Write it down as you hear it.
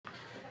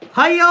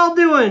How y'all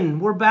doing?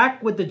 We're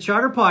back with the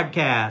Charter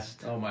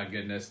Podcast. Oh my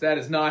goodness, that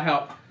is not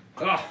how.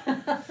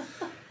 Oh,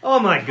 Oh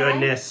my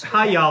goodness.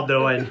 How y'all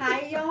doing?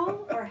 Hi,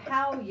 y'all, or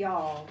how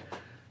y'all?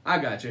 I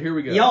got you. Here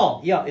we go.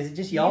 Y'all. Is it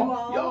just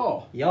y'all?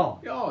 You all?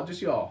 Y'all,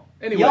 just y'all.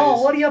 Anyways,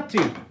 Y'all, what are you up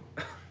to?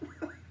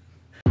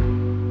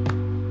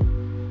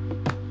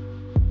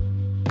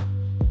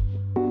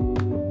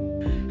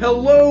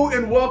 Hello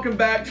and welcome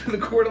back to the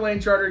Coeur d'Alene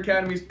Charter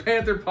Academy's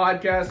Panther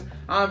Podcast.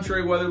 I'm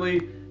Trey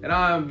Weatherly, and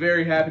I'm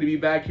very happy to be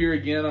back here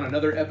again on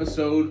another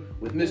episode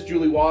with Miss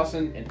Julie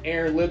Wasson and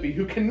Aaron Lippy,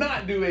 who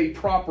cannot do a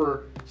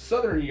proper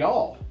Southern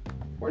y'all.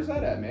 Where's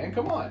that at, man?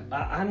 Come on.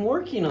 I'm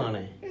working on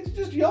it. It's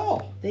just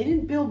y'all. They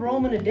didn't build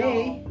Rome in a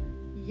day.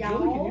 Y'all.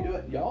 Julie, can you do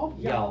it? Y'all?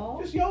 Y'all.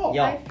 Just y'all.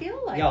 Y'all. I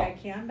feel like Y'all. I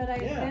can, but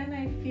Yeah. then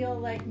I feel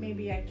like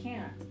maybe I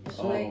can't. It's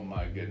Oh like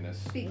my goodness.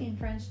 speaking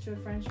French to a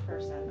French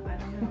person. I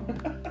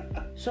don't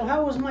know. So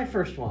how was my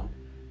first one?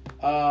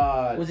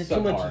 Was it too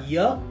subpar. much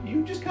yuck?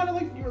 You just kind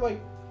of you were like,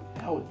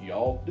 how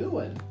y'all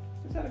doing?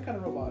 Is that kind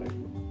of robotic?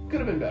 Could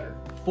have been better.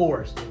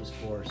 Forced. It was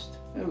forced.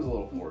 It was a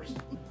little forced.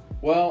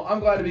 Well, I'm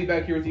glad to be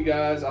back here with you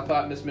guys. I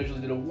thought Miss Midgley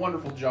did a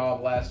wonderful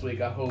job last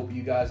week. I hope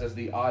you guys, as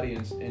the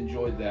audience,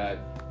 enjoyed that.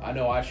 I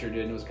know I sure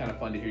did, and it was kind of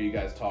fun to hear you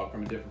guys talk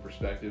from a different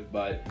perspective.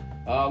 But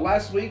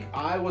last week,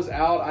 I was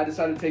out. I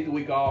decided to take the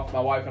week off.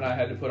 My wife and I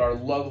had to put our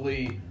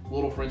lovely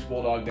little French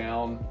Bulldog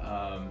down.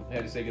 We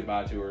had to say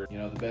goodbye to her. You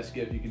know, the best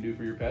gift you can do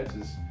for your pets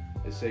is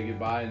say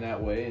goodbye in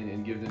that way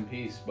and give them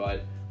peace.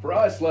 But for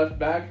us left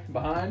back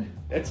behind,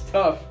 it's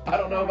tough. I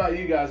don't know about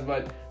you guys,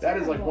 but that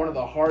is like one of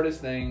the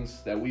hardest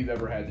things that we've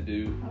ever had to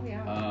do. Oh,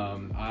 yeah.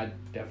 I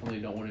definitely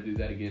don't want to do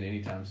that again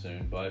anytime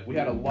soon. But we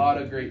had a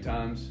lot of great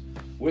times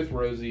with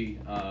Rosie.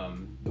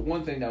 The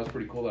one thing that was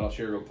pretty cool that I'll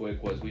share real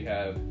quick was we've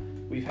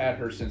had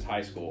her since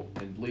high school,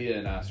 and Leah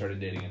and I started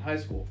dating in high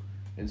school.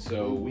 And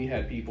so we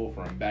had people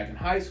from back in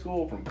high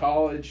school, from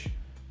college,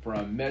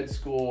 from med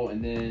school,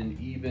 and then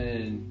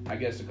even, I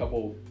guess, a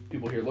couple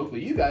people here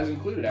locally, you guys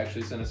included,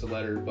 actually sent us a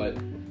letter, but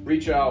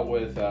reach out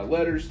with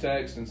letters,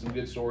 text, and some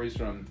good stories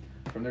from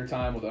their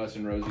time with us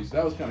and Rosie. So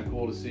that was kind of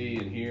cool to see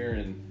and hear,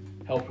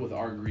 and helped with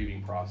our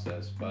grieving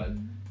process. But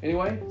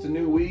anyway, it's a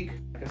new week.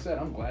 Like I said,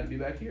 I'm glad to be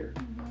back here.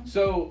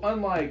 So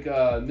unlike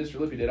Mr.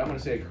 Lippy did, I'm going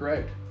to say it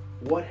correct.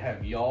 What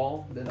have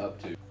y'all been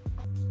up to?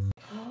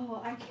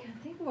 Oh, I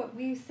can't think of what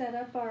we set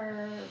up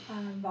our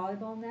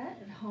volleyball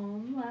net at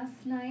home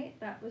last night.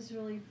 That was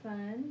really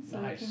fun. So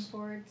Nice. looking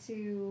forward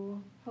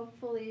to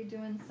hopefully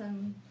doing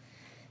some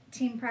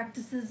team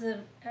practices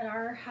at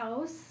our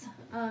house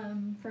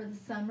for the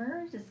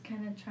summer. Just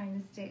kind of trying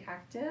to stay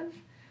active.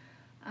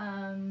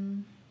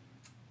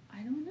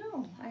 I don't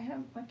know.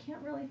 I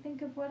can't really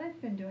think of what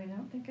I've been doing. I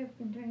don't think I've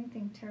been doing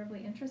anything terribly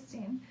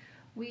interesting.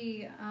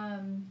 We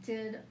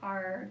did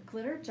our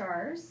glitter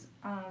jars,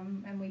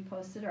 and we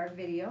posted our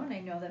video, and I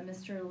know that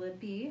Mr.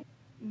 Lippy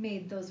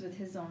made those with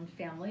his own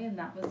family, and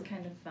that was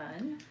kind of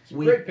fun.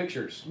 Great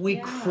pictures. We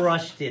Yeah.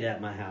 crushed it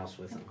at my house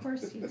with them. Of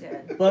course you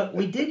did. But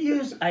we did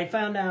I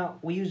found out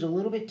we used a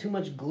little bit too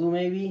much glue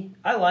maybe.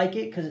 I like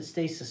it because it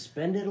stays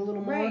suspended a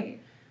little more. Right.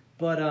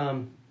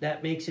 But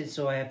that makes it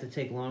so I have to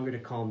take longer to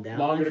calm down.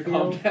 Longer I to feel.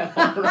 calm down,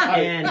 right?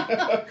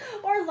 And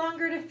Or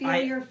longer to feel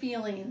your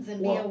feelings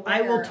and be aware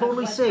I will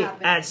totally of what's say,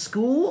 happening. at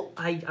school,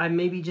 I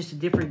may be just a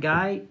different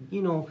guy.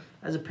 You know,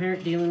 as a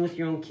parent dealing with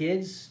your own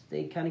kids,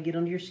 they kind of get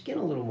under your skin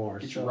a little more.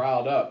 Get you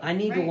riled up. I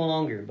need Right.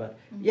 longer, but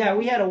yeah,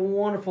 we had a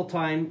wonderful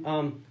time.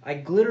 I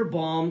glitter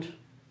bombed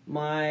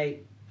my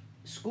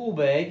school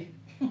bag,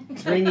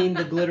 bringing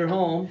the glitter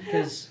home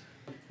because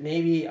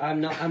maybe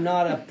I'm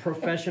not a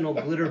professional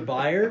glitter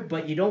buyer,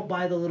 but you don't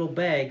buy the little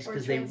bags Or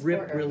because they rip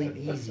transporter.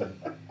 really easy.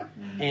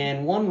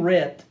 And one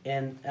ripped,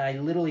 and I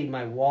literally,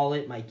 my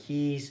wallet, my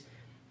keys,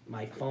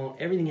 my phone,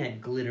 everything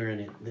had glitter in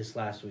it this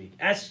last week.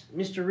 Ask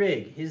Mr.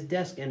 Rigg. His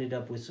desk ended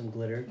up with some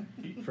glitter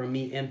from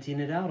me emptying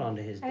it out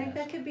onto his I think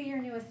desk. that could be your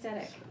new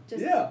aesthetic.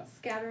 Just Yeah.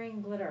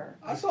 scattering glitter.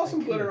 I saw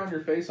some glitter on your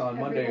face on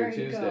Monday or Everywhere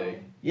you Tuesday.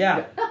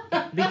 Yeah,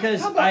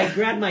 because I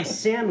grabbed my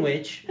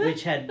sandwich,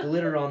 which had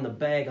glitter on the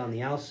bag on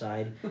the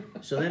outside.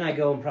 So then I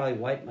go and probably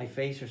wipe my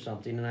face or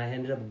something, and I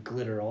ended up with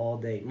glitter all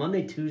day.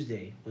 Monday,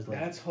 Tuesday was like...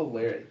 That's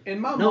hilarious. In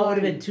my No, it would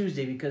mind, have been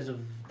Tuesday because of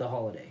the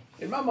holiday.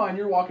 in my mind,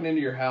 you're walking into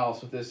your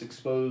house with this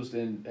exposed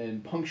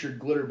and punctured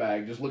glitter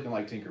bag, just looking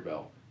like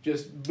Tinkerbell.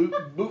 Just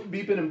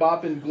beeping and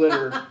bopping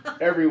glitter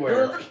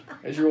everywhere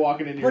as you're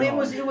walking into your But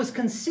home. it was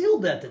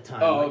concealed at the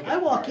time. Oh, Like, okay. I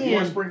walk You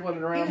weren't in... sprinkling it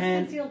He around. was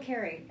And- concealed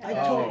carry.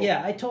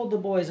 I told the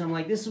boys, I'm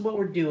like, this is what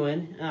we're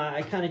doing.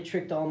 I kind of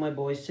tricked all my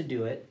boys to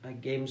do it. I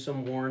gave them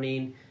some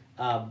warning,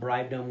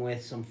 bribed them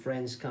with some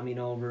friends coming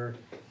over,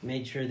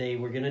 made sure they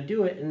were going to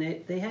do it. And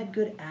they had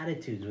good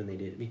attitudes when they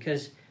did it.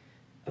 Because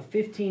a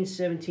 15,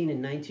 17,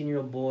 and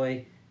 19-year-old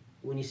boy,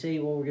 when you say,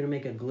 well, we're going to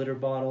make a glitter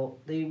bottle,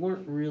 they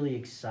weren't really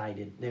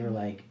excited. They were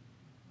like,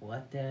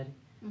 what, Dad?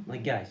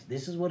 Like, guys,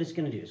 this is what it's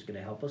going to do. It's going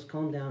to help us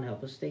calm down,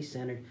 help us stay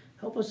centered,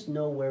 help us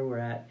know where we're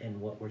at and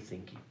what we're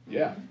thinking.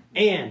 Yeah.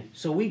 And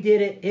so we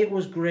did it. It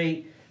was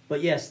great.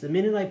 But yes, the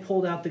minute I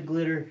pulled out the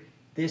glitter,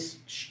 this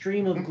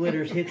stream of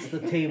glitters hits the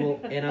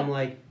table, and I'm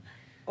like,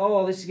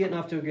 oh, this is getting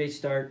off to a great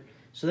start.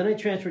 So then I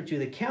transferred to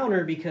the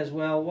counter because,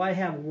 well, why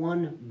have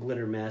one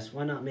glitter mess?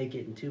 Why not make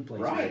it in two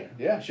places? Right.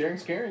 Yeah,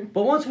 sharing's caring.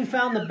 But once we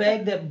found the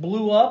bag that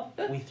blew up,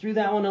 we threw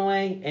that one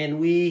away, and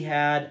we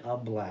had a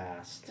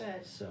blast.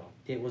 Good. So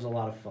it was a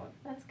lot of fun.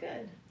 That's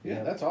good. Yeah,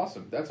 Yep. that's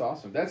awesome. That's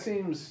awesome. That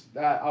seems.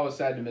 I was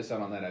sad to miss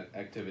out on that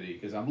activity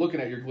because I'm looking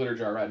at your glitter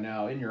jar right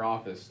now in your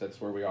office. That's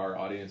where we are,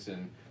 audience,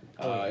 and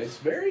it's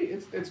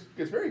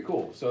very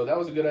cool. So that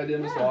was a good idea,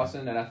 Miss Yeah.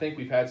 Lawson, and I think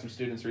we've had some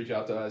students reach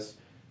out to us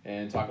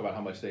and talk about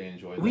how much they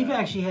enjoyed. We've that.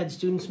 actually had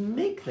students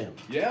make them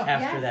Yeah.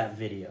 after Yes. that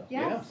video.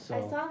 Yes, Yeah.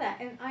 I So- saw that,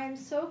 and I am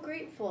so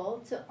grateful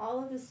to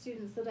all of the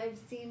students that I've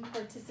seen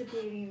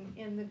participating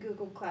in the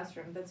Google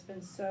Classroom. That's been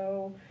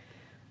so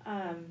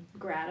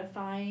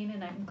gratifying,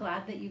 and I'm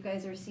glad that you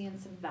guys are seeing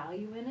some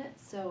value in it.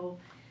 So,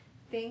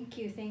 thank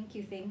you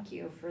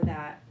for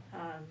that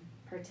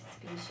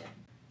participation.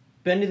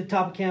 Been to the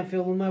top of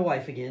Campfield with my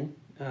wife again.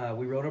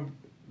 We rode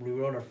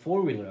our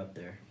 4-wheeler up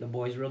there. The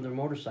boys rode their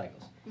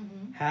motorcycles.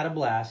 Mm-hmm. Had a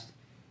blast.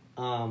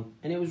 And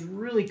it was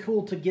really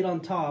cool to get on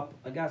top.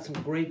 I got some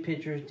great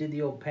pictures, did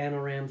the old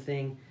panorama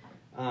thing.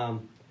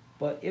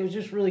 But it was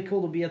just really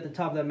cool to be at the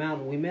top of that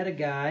mountain. We met a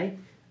guy.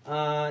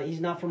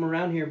 He's not from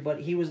around here, but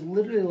he was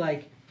literally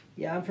like,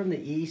 yeah, I'm from the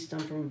east. I'm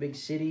from a big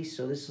city,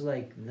 so this is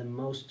like the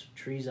most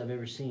trees I've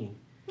ever seen.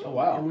 Oh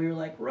wow. And we were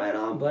like, right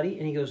on, buddy.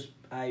 And he goes,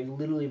 I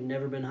literally have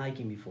never been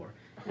hiking before.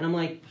 And I'm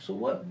like, so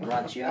what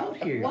brought you out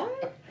here?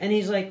 What? And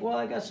he's like, well,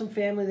 I got some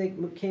family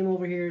that came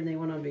over here and they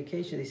went on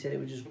vacation. They said it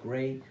was just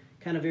great,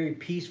 kind of very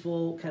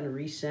peaceful, kind of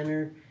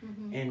recenter,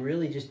 Mm-hmm. and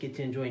really just get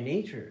to enjoy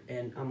nature.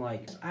 And I'm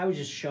like, I was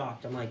just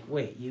shocked. I'm like,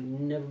 wait, you've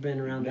never been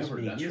around this Never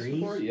many done trees? this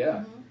before?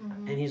 Yeah.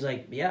 Mm-hmm. And he's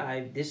like,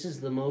 yeah, this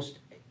is the most.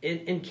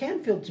 And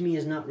Canfield to me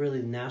is not really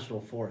the national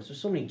forest.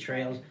 There's so many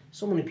trails,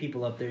 so many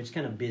people up there. It's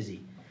kind of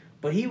busy.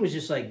 But he was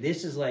just like,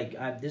 this is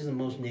the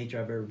most nature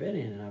I've ever been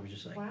in. And I was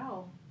just like,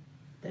 Wow.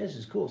 this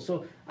is cool.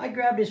 So I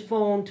grabbed his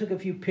phone, took a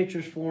few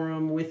pictures for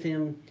him with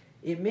him.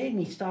 It made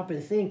me stop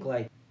and think,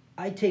 like,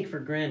 I take for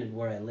granted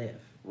where I live.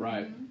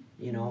 Right. Mm-hmm.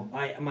 You know,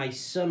 my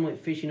son went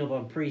fishing up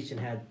on Priest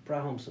and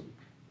brought home some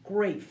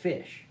great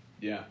fish,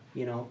 Yeah.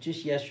 you know,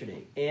 just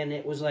yesterday. And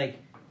it was like,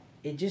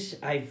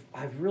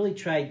 I've really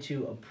tried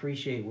to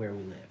appreciate where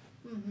we live.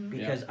 Mm-hmm.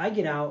 Because I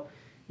get out,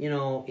 you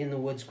know, in the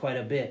woods quite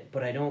a bit,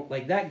 but I don't,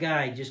 like, that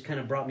guy just kind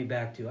of brought me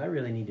back to, I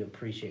really need to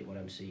appreciate what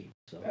I'm seeing.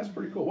 So. That's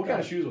pretty cool. What kind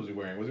of shoes was he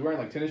wearing? Was he wearing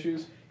like tennis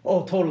shoes?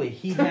 Oh, totally.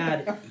 He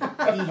had,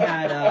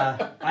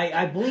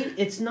 I believe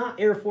it's not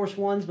Air Force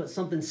Ones, but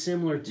something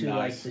similar to like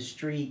Nice. the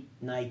street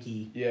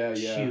Nike Yeah.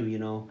 shoe, you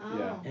know. Oh.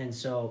 Yeah. And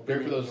so Great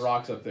and for it those was-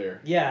 rocks up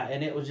there. Yeah,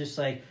 and it was just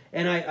like,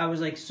 and I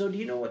was like, so do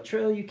you know what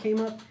trail you came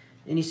up?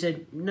 And he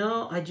said,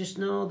 no, I just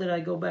know that I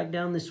go back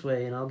down this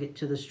way and I'll get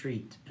to the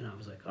street. And I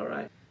was like, all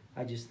right.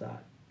 I just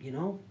thought, you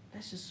know,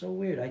 that's just so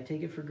weird. I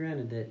take it for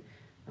granted that,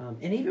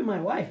 and even my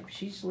wife,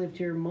 she's lived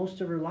here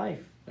most of her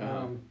life.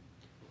 Uh-huh.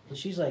 And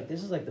she's like,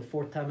 this is like the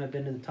 4th time I've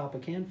been to the top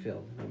of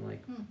Canfield. And I'm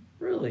like, Hmm.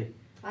 really?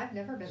 I've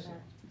never been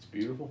there. It's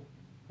beautiful.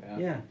 Yeah.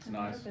 Yeah. It's I've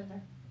nice. never been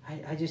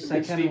there. I just, It's I a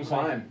big kind of steep was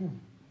like,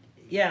 climb.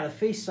 yeah, the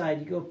face side,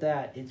 you go up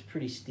that, it's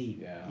pretty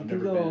steep. Yeah. You I've can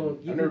never go,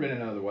 been. I've never been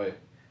another way.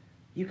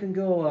 You can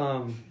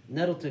go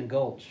Nettleton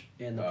Gulch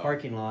in the Oh.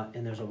 parking lot,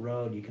 and there's a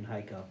road you can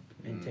hike up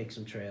and Mm. take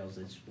some trails.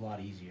 It's a lot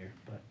easier.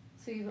 But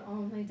So you've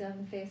only done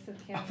the face of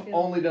I've Canfield?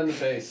 only done the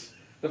face.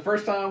 The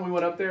first time we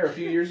went up there a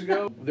few years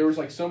ago, there was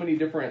like so many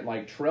different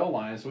like trail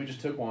lines, so we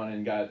just took one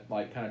and got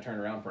like kind of turned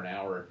around for an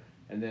hour.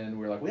 And then we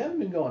were like, we haven't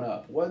been going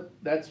up.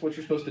 That's what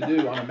you're supposed to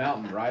do on a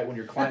mountain, right? When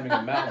you're climbing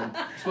a mountain,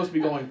 you're supposed to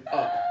be going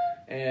up.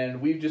 And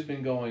we've just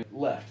been going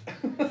left.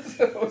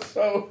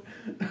 so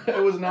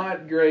it was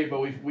not great, but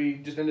we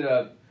just ended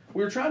up,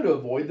 we were trying to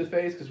avoid the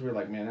face because we were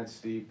like, man, that's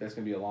steep. That's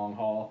going to be a long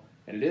haul.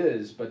 And it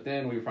is, but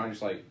then we were finally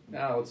just like,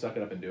 no, let's suck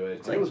it up and do it.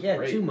 it's And like, it was yeah,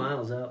 great. 2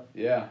 miles up.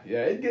 Yeah.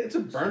 It's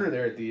a burner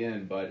there at the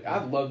end, but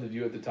I love the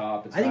view at the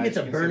top. It's I think nice. it's a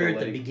You can see burner at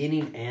the lake.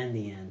 beginning and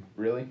the end.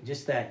 Really?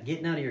 Just that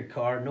getting out of your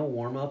car, no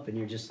warm up, and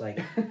you're just like,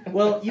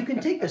 well, you can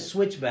take the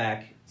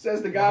switchback.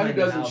 Says the guy who Behind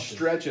the doesn't houses.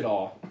 stretch at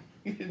all.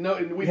 No,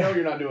 we know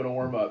you're not doing a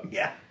warm up.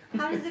 Yeah.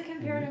 How does it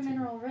compare to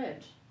Mineral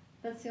Ridge?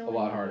 That's the A only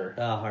lot one. harder.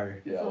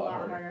 Harder. It's Yeah, a lot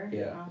harder.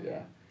 Yeah, Oh, yeah.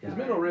 okay. Because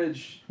Yeah. Mineral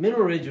Ridge,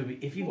 Mineral Ridge would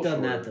be, if you've Well,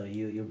 done that shorter. though,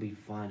 you'll be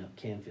fine up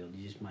Canfield.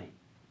 You just might,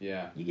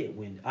 yeah, you get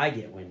winded. I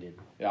get winded.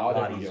 yeah, I'll A lot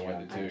definitely get easier.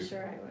 winded I'm too.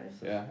 sure I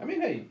would. Yeah, I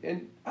mean, hey,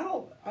 and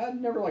I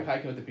never like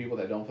hiking with the people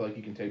that don't feel like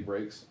you can take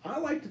breaks. I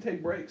like to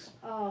take breaks,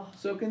 Oh,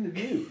 soak in the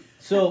view.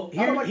 So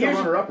I don't like the here's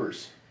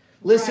runner-uppers.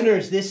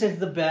 listeners, this is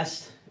the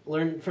best.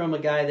 Learn from a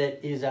guy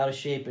that is out of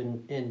shape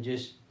and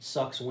just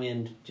sucks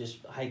wind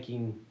just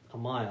hiking a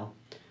mile.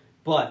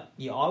 But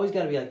you always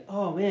got to be like,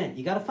 oh man,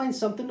 you got to find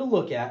something to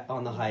look at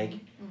on the hike.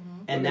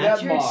 And Look at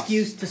that's that your moss.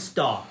 excuse to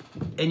stop.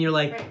 And you're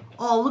like, Right.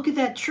 oh, look at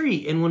that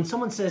tree. And when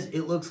someone says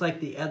it looks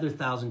like the other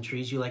 1,000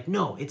 trees, you're like,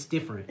 no, it's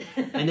different.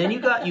 And then you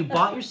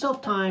bought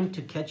yourself time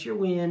to catch your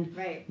wind,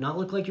 right. not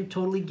look like you're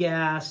totally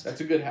gassed. That's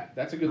a good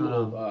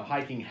little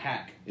hiking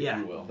hack, if yeah.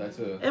 you will. That's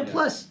a And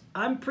plus,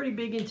 I'm pretty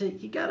big into,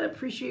 you got to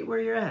appreciate where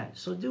you're at.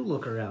 So do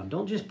look around.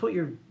 Don't just put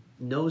your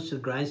nose to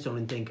the grindstone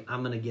and think,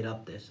 I'm going to get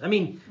up this. I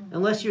mean,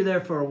 unless you're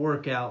there for a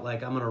workout,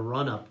 like I'm going to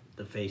run up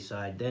the face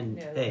side, then,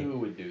 No. hey, Who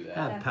would do that?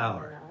 have Definitely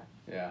power.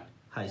 not. Yeah.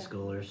 High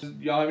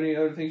schoolers. Y'all have any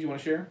other things you want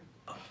to share?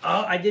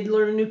 I did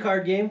learn a new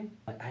card game.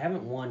 I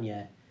haven't won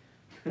yet,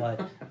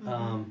 but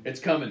It's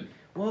coming.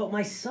 well,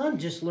 my son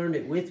just learned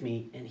it with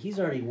me, and he's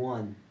already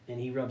won, and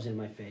he rubs it in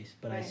my face.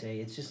 But I Right. say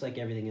it's just like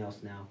everything else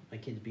now. My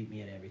kids beat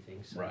me at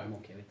everything, so Right. I'm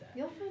okay with that.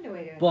 You'll find a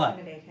way to But-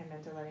 intimidate him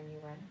into letting you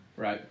win.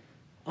 Right.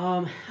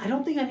 I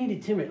don't think I need to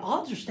intimidate.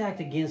 Odds are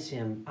stacked against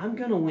him. I'm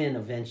gonna win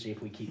eventually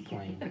if we keep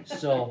playing.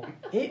 So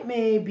it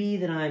may be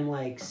that I'm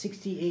like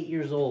 68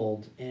 years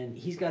old, and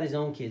he's got his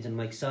own kids, and I'm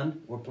like,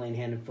 son, we're playing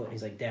hand and foot. And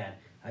he's like, Dad,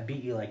 I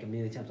beat you like a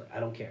million times. Like, I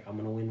don't care. I'm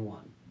gonna win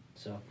one.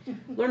 So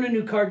learn a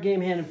new card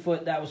game, hand and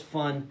foot. That was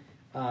fun.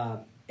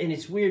 And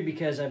it's weird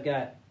because I've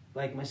got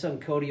like my son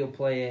Cody will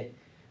play it.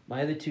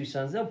 My other two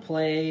sons, they'll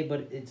play,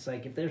 but it's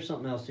like if there's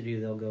something else to do,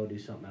 they'll go do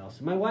something else.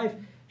 And my wife,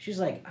 she's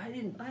like, I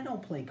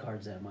don't play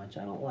cards that much.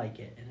 I don't like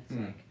it. And it's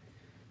like,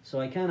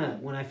 so I kind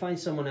of, when I find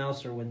someone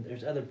else or when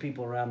there's other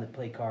people around that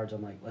play cards,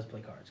 I'm like, let's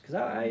play cards. Because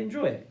I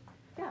enjoy it.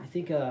 Yeah. I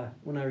think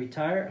when I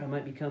retire, I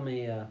might become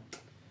a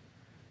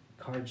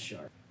card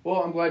shark.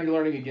 Well, I'm glad you're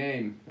learning a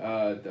game.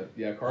 Cards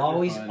are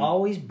fun.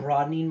 Always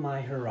broadening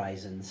my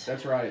horizons.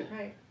 That's right.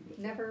 Right.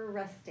 Never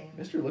resting.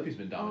 Mr. Lippy's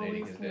been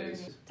dominating Always his days.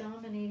 learning.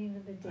 Dominating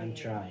the day. I'm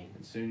trying.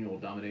 And soon you will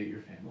dominate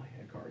your family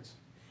at cards.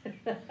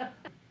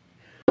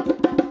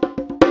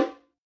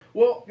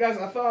 Well, guys,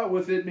 I thought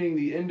with it being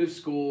the end of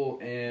school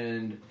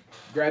and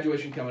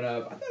graduation coming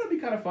up, I thought it'd be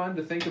kind of fun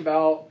to think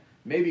about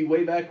maybe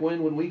way back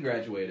when we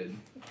graduated.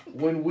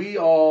 When we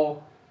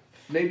all,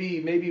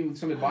 maybe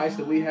some advice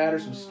that we had or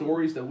some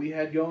stories that we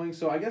had going.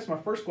 So I guess my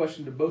first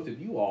question to both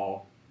of you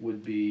all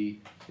would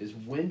be, is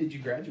when did you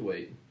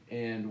graduate?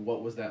 And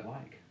what was that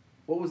like?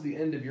 What was the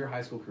end of your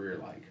high school career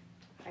like?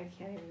 I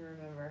can't even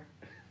remember.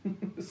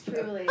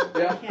 Truly,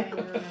 Yeah. I can't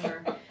even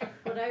remember.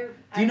 But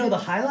Do you know the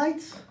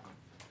highlights?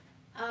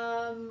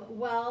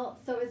 Well,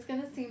 so it's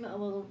going to seem a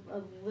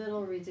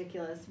little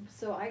ridiculous.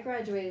 So I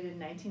graduated in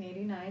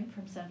 1989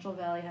 from Central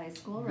Valley High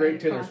School. Great right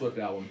Taylor across- Swift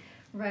album.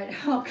 Right.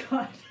 Oh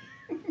God.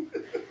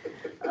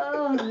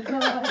 Oh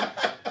God.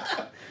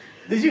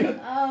 Did you Oh,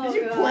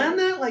 God. plan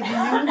that? Like you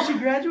knew when she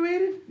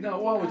graduated? No,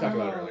 well, we talked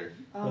about it earlier.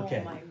 Oh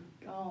Okay.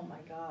 Oh my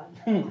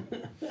God.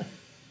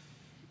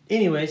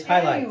 Anyways,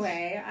 highlights.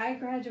 Anyway, I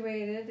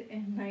graduated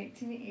in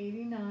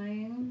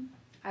 1989.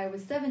 I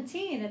was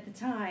 17 at the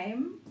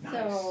time,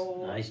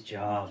 so Nice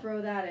job.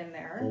 throw that in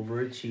there.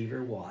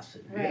 Overachiever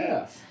Wasson. Right.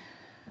 Yeah.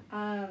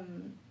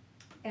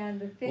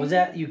 And the thing Was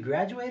that you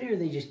graduated or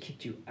they just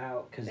kicked you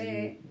out because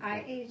I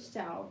aged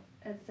out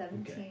at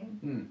 17.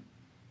 Hmm.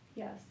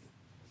 Yes.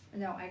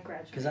 No, I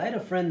graduated. Because I had a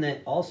friend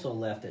that also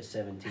left at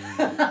 17.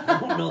 I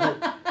don't know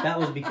that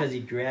was because he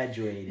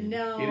graduated.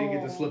 No. He didn't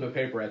get the slip of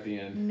paper at the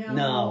end. No.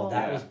 No,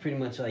 that Yeah. was pretty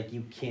much like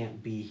you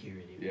can't be here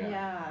anymore.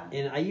 Yeah. Yeah.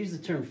 And I use the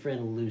term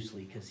friend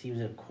loosely because he was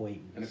an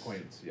acquaintance. An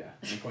acquaintance, yeah.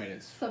 An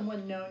acquaintance.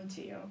 Someone known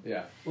to you.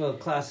 Yeah, Well,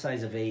 class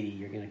size of 80,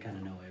 you're going to kind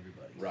of know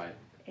everybody. right.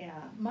 Yeah,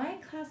 my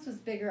class was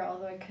bigger,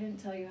 although I couldn't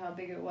tell you how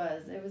big it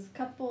was. It was a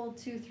couple,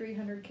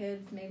 200-300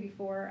 kids, maybe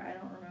 4, I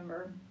don't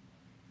remember.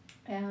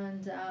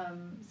 And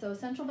so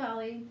Central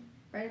Valley,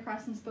 right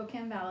across in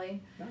Spokane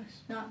Valley,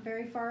 Nice. not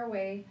very far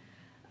away.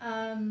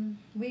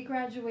 We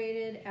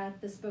graduated at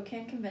the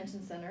Spokane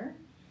Convention Center,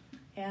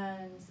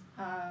 and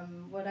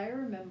what I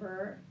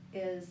remember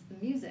is the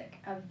music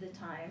of the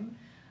time.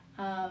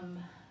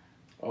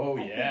 Oh,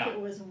 I yeah. think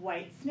it was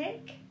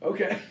Whitesnake.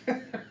 Okay.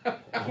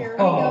 Here we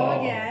go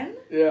again.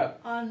 Yeah.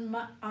 On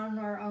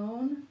our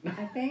own,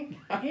 I think.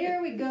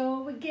 Here we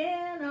go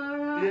again on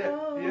our Yeah,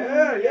 own.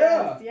 yeah,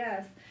 Yes,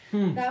 yes.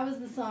 Hmm. That was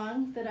the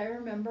song that I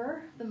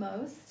remember the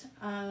most.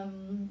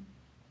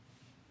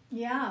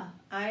 Yeah,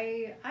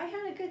 I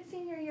had a good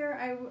senior year.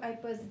 I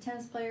was a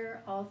tennis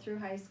player all through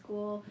high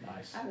school.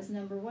 Nice. I was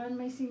number 1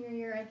 my senior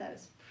year. I thought it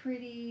was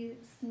pretty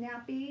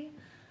snappy.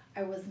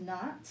 I was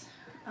not.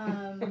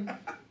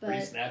 But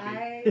Pretty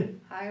snappy.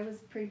 I was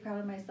pretty proud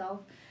of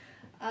myself.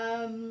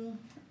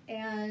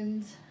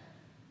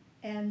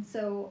 And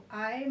so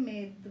I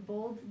made the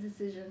bold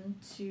decision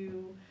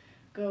to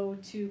go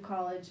to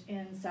college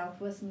in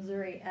Southwest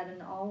Missouri at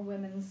an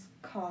all-women's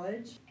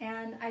college.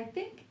 And I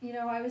think,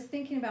 I was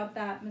thinking about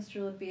that,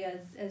 Mr. Lippy,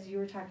 as you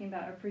were talking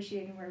about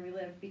appreciating where we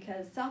live,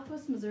 because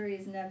Southwest Missouri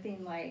is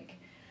nothing like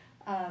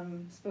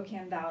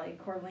Spokane Valley,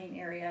 Coeur d'Alene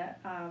area,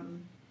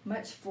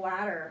 much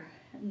flatter.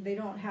 They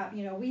don't have,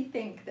 we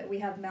think that we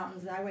have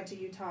mountains, and I went to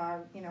Utah,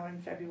 in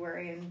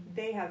February, and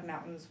they have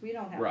mountains. We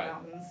don't have Right.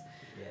 mountains.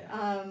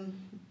 Yeah.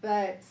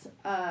 But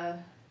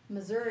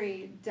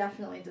Missouri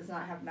definitely does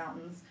not have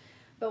mountains.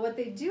 But what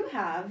they do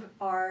have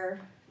are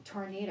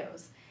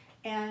tornadoes.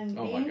 And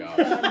Oh my being gosh.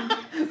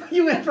 from,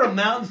 You went from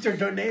mountains to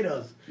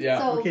tornadoes. Yeah.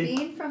 so Okay.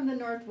 being from the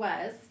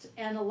Northwest,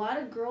 and a lot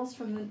of girls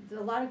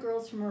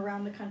from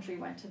around the country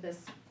went to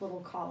this little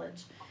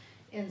college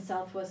in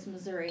Southwest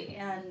Missouri,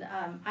 and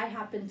I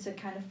happened to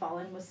kind of fall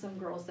in with some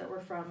girls that were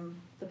from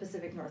the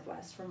Pacific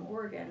Northwest, from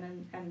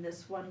Oregon, and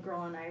this one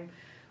girl and I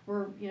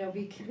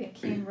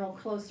became real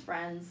close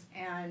friends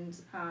and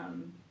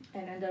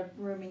ended up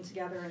rooming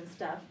together and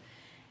stuff.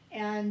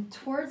 And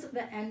towards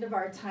the end of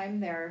our time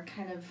there,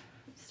 kind of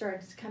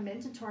started to come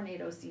into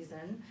tornado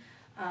season,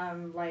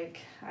 like,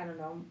 I don't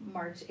know,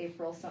 March,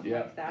 April, something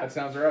like that. That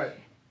sounds right.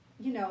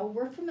 You know,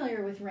 we're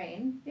familiar with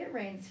rain. It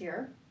rains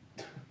here.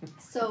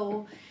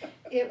 So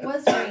it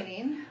was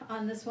raining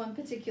on this one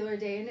particular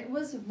day, and it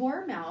was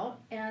warm out.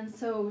 And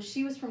so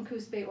she was from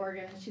Coos Bay,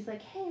 Oregon, and she's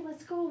like, hey,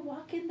 let's go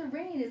walk in the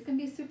rain. It's going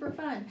to be super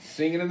fun.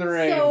 Singing in the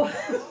rain. So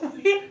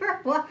we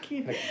were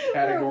walking. A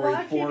Category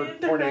 4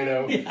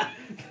 tornado. Yeah.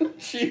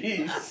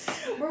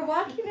 Jeez. We're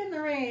walking in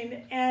the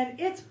rain, and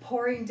it's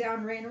pouring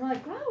down rain. And we're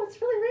like, wow,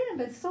 it's really raining,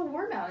 but it's so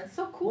warm out. It's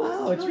so cool.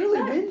 Wow, This is it's really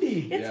fun.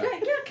 windy. It's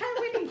kind of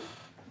windy.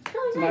 It's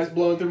really It's nice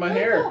blowing through my Really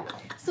hair. cool.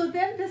 So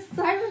then the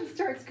siren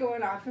starts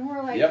going off, and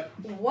we're like, Yep.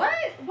 what?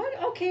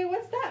 Okay,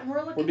 what's that? And we're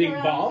looking We're being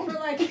around bombed? for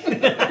like,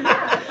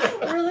 yeah,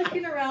 we're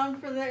looking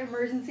around for the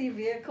emergency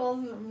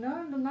vehicles. And no,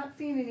 I'm not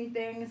seeing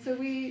anything. So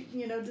we,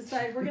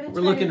 decide we're going to We're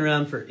looking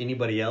around for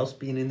anybody else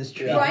being in the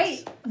street. Yeah.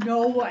 Right.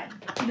 No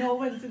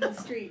one's in the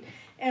street.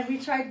 And we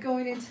tried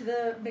going into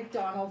the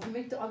McDonald's. The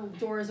McDonald's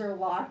doors are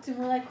locked. And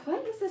we're like,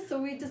 what is this?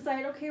 So we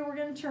decide, okay, we're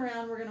going to turn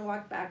around. We're going to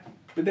walk back.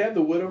 Did they have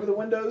the wood over the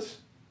windows?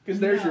 Because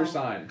there's No. your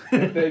sign.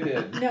 If they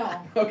did.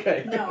 No.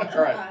 Okay. No.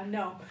 All right.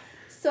 No.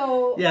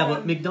 So. Yeah,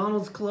 but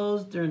McDonald's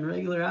closed during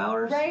regular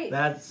hours. Right.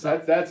 That's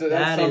That's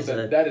That is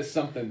something. a- That is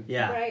something.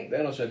 yeah. Right. They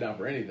don't shut down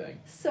for anything.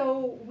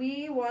 So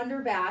we wander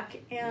back,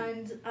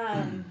 and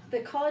the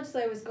college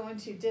that I was going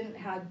to didn't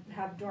have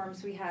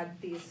dorms. We had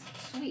these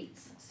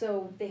suites.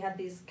 So they had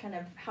these kind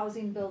of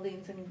housing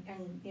buildings,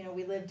 and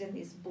we lived in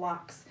these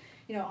blocks,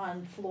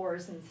 on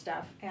floors and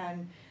stuff.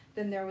 And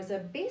then there was a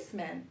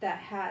basement that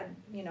had,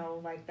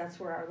 like that's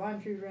where our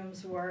laundry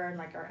rooms were, and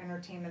like our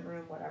entertainment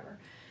room, whatever.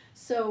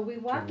 So we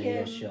walk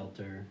tornado in.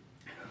 shelter.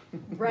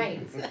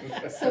 Right.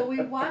 So we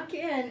walk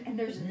in, and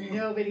there's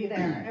nobody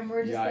there, and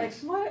we're just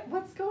Yikes. like,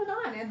 what's going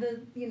on? And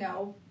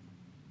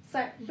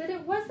but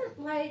it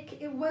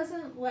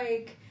wasn't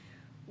like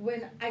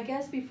when, I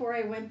guess before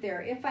I went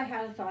there, if I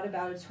had thought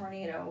about a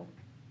tornado,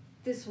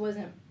 this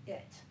wasn't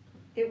it.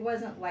 It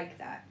wasn't like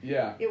that.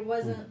 Yeah. It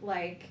wasn't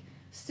like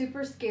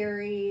super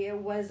scary. It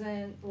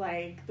wasn't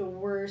like the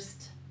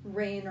worst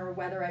rain or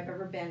weather I've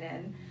ever been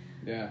in.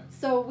 Yeah.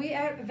 So we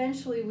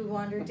eventually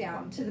wandered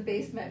down to the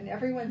basement, and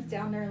everyone's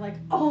down there like,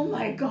 oh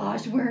my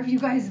gosh, where have you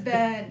guys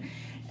been?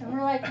 And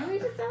we're like, we're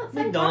just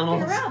outside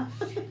McDonald's.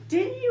 walking around.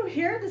 Didn't you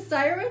hear the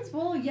sirens?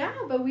 Well, yeah,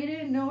 but we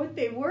didn't know what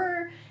they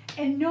were,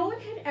 and no one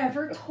had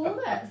ever told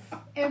us.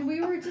 And we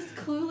were just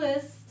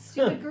clueless,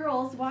 stupid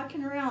girls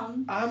walking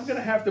around. I'm going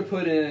to have to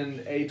put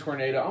in a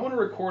tornado. I'm going to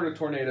record a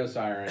tornado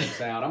siren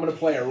sound. I'm going to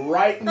play it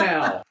right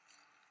now.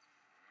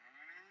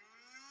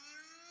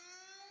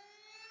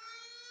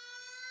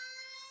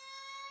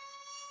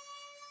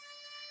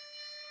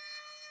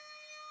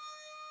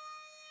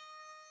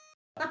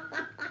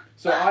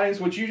 So, audience,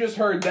 what you just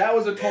heard, that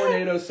was a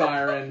tornado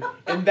siren,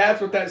 and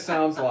that's what that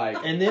sounds like.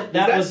 And Does that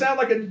that was sound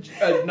like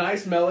a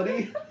nice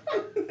melody?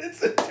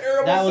 It's a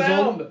terrible that was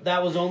sound.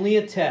 that was only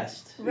a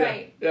test.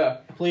 Right. Yeah.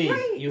 Please,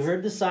 Right. you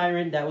heard the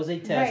siren. That was a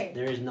test. Right.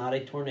 There is not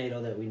a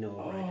tornado that we know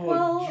of right now. Oh,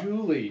 Well,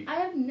 Julie. I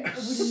have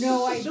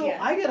no idea. So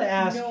I gotta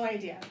ask. No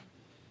idea.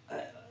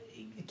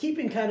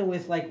 Keeping kind of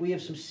with like we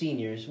have some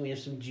seniors, we have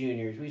some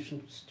juniors, we have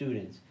some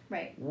students.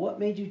 Right. What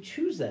made you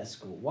choose that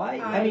school? Why?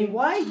 I-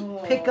 Why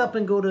oh. pick up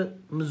and go to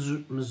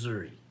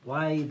Missouri?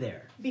 Why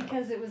there?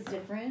 Because it was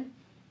different.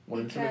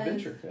 Wanted some because-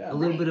 adventure. Yeah. A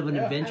little bit of an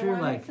Yeah. adventure, I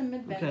wanted like some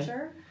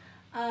adventure.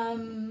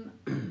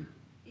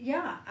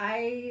 Yeah,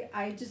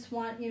 I just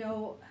want,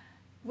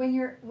 when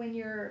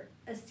you're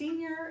a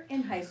senior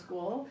in high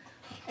school,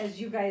 as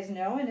you guys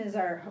know, and as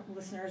our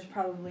listeners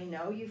probably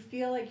know, you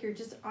feel like you're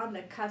just on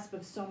the cusp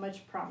of so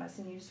much promise,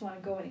 and you just want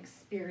to go and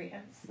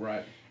experience.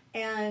 Right.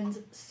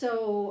 And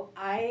so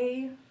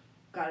I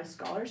got a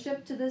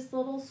scholarship to this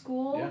little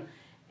school. Yeah.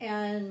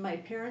 And my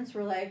parents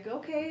were like,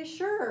 okay,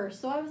 sure.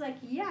 So I was like,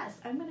 yes,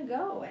 I'm going to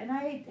go. And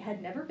I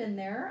had never been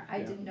there. I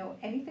Yeah. didn't know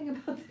anything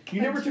about the country.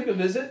 You never took a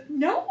visit?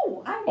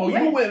 No. I Oh,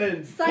 you went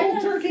in Sight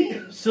cold turkey?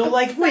 unseen. So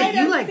like, wait, Sight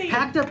you like unseen.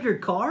 packed up your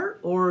car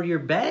or your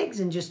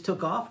bags and just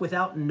took off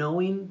without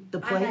knowing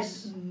the I had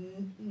place?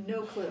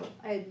 no clue.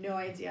 I had no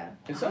idea.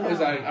 In some ways,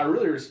 I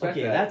really respect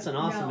Okay, that. that's an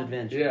awesome No.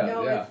 adventure. Yeah.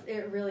 No,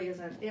 it really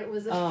isn't. It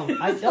was a, I it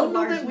was a don't know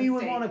large that we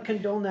would mistake. want to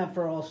condone that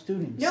for all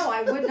students. No,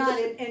 I would not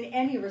in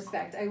any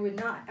respect. I would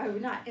not.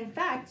 In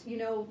fact,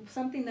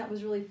 something that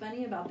was really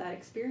funny about that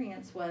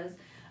experience was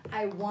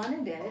I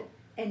wanted it,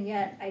 and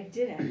yet I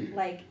didn't.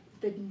 Like,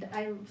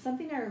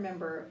 something I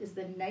remember is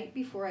the night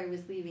before I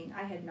was leaving,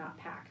 I had not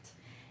packed.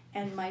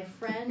 And my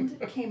friend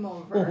came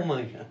over. Oh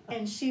my god.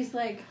 And she's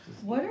like,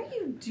 "What are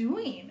you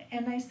doing?"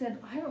 And I said,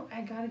 "I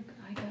gotta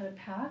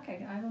pack.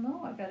 I don't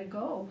know. I gotta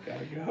go."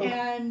 Gotta go.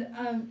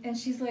 And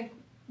she's like,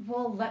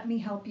 "Well, let me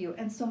help you."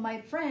 And so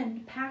my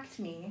friend packed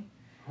me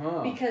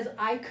Huh. because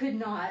I could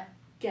not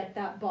get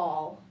that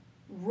ball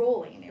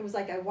rolling. It was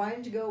like I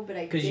wanted to go, but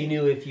I Because you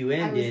didn't. knew if you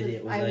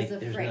ended, I was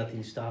there's afraid.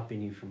 nothing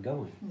stopping you from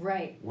going.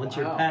 Right, Once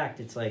Wow. you're packed,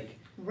 it's like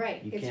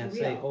right. you It's can't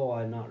real. say, "Oh,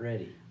 I'm not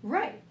ready."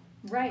 Right,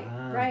 right,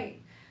 Ah. right.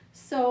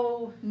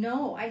 So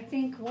no, I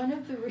think one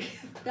of the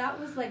that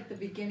was like the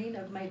beginning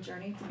of my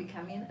journey to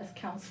becoming a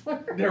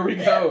counselor. There we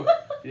go.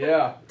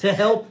 Yeah. To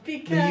help the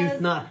Because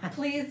youth not.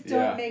 please don't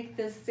Yeah. make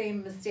this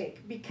same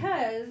mistake,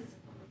 because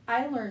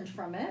I learned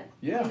from it.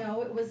 Yeah. You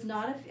know, it was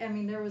not I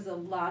mean, there was a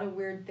lot of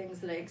weird things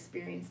that I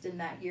experienced in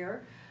that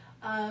year.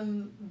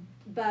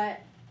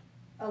 But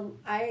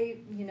I,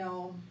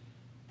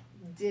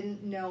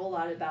 didn't know a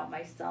lot about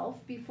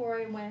myself before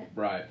I went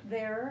Right.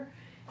 there.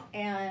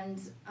 And,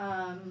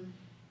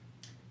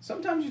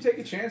 Sometimes you take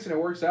a chance and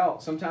it works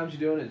out. Sometimes you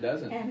do and it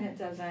doesn't. and it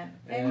doesn't.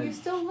 And And- you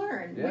still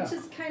learn, Yeah. which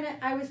is kind of,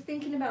 I was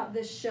thinking about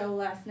this show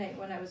last night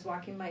when I was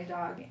walking my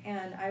dog,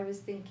 and I was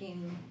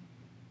thinking,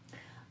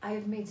 I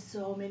have made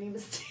so many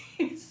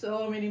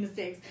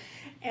mistakes,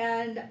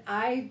 and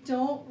I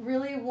don't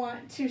really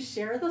want to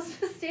share those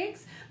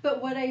mistakes,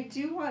 but what I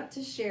do want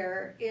to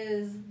share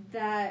is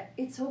that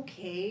it's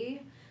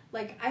okay.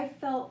 Like, I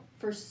felt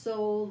for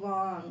so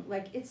long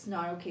like it's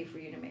not okay for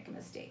you to make a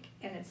mistake,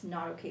 and it's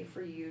not okay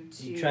for you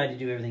to... You tried to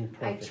do everything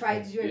perfectly. I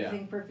tried to do Yeah.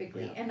 everything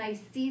perfectly, Yeah. and I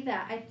see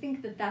that. I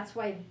think that that's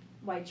why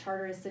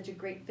charter is such a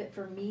great fit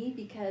for me,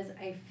 because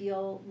I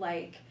feel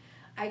like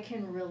I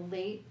can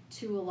relate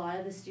to a lot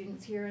of the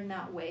students here in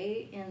that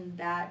way, in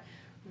that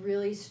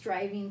really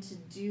striving to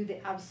do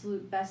the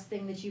absolute best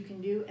thing that you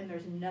can do, and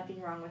there's nothing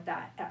wrong with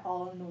that at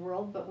all in the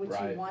world. But what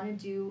Right. you want to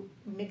do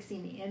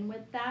mixing in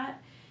with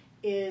that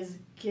is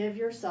give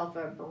yourself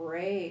a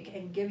break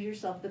and give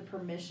yourself the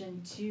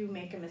permission to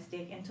make a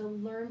mistake and to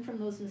learn from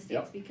those mistakes.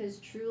 Yep. Because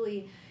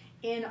truly,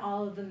 in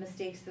all of the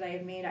mistakes that I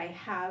have made, I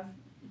have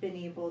been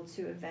able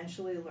to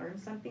eventually learn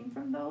something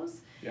from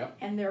those. Yep.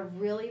 And they're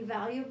really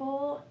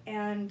valuable,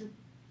 and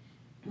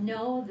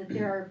know that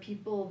there are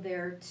people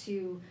there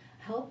to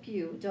help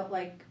you.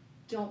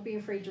 Don't be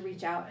afraid to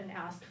reach out and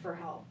ask for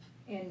help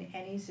in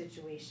any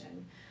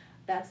situation.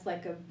 That's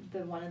like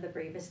one of the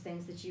bravest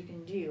things that you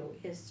can do,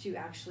 is to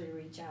actually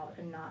reach out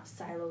and not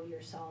silo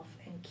yourself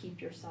and keep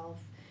yourself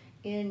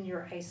in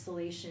your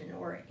isolation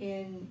or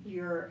in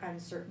your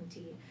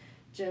uncertainty.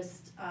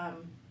 Just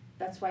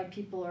that's why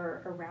people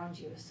are around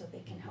you, so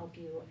they can help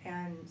you.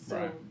 And so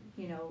Right.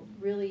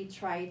 really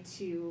try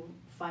to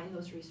find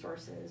those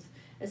resources,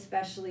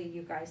 especially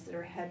you guys that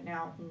are heading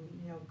out and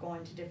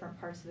going to different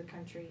parts of the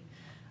country.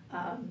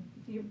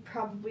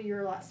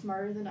 You're a lot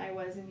smarter than I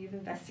was, and you've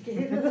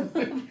investigated a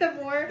little bit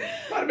more.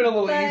 Might have been a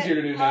little But- easier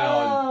to do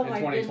now in my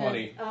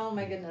 2020. goodness. Oh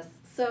my goodness.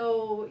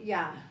 So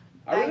yeah,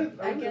 I really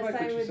guess like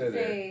what I you would said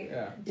there. say,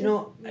 Yeah.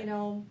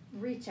 just,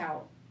 reach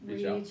out.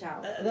 Reach Reach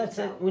out. That's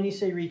reach it. out. When you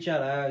say reach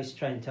out, I always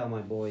try and tell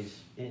my boys,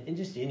 and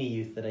just any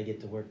youth that I get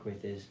to work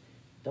with, is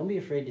don't be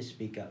afraid to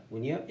speak up.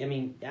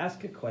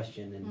 Ask a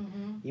question, and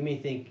Mhm. you may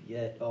think,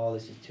 oh,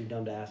 this is too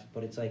dumb to ask,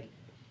 but it's like,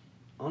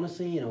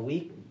 honestly, in a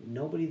week,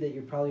 nobody that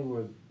you're probably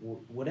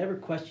whatever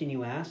question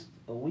you asked,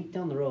 a week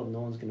down the road,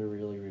 no one's gonna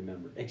really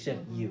remember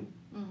except Mhm. you.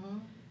 Mhm.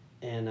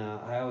 And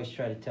I always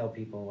try to tell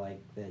people like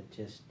that.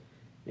 Just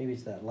maybe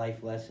it's that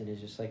life lesson is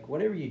just like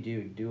whatever you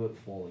do it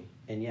fully.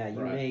 And yeah, you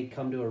Right. may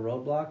come to a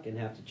roadblock and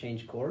have to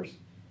change course,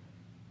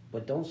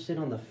 but don't sit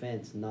on the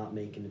fence not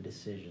making a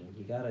decision.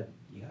 You gotta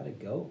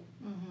go.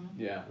 Mhm.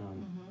 Yeah.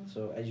 Mhm.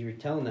 So as you were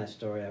telling that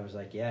story, I was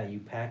like, yeah, you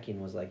packing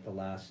was like the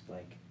last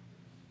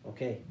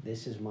okay,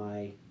 this is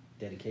my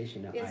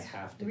dedication now. I It's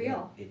have to real.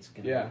 go. It's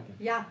gonna Yeah. happen.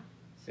 Yeah.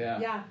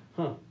 Yeah.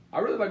 Yeah. I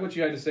really like what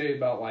you had to say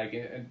about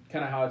and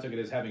kind of how I took it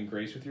as having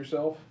grace with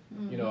yourself.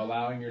 Mhm.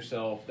 Allowing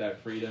yourself that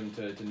freedom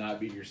to not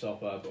beat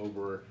yourself up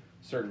over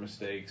certain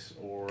mistakes,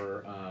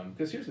 or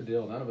because here's the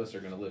deal: none of us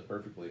are going to live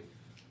perfectly.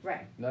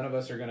 Right. None of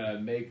us are going to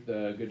make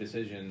the good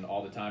decision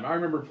all the time. I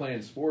remember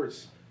playing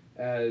sports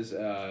as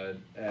a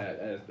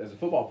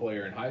football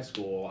player in high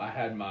school. I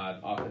had my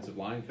offensive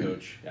line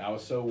coach. I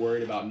was so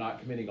worried about not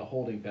committing a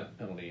holding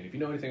penalty. And if you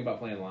know anything about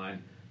playing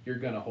line, you're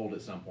going to hold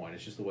at some point.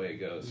 It's just the way it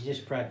goes. You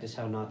just practice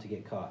how not to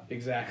get caught.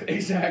 Exactly.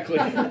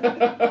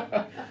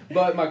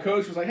 But my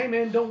coach was like, "Hey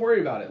man, don't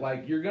worry about it.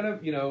 Like, you're gonna,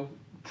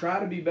 try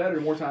to be better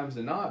more times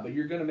than not, but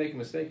you're gonna make a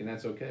mistake, and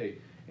that's okay."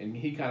 And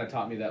he kind of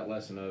taught me that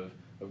lesson of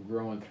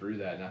growing through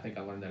that, and I think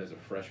I learned that as a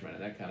freshman,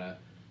 and that kind of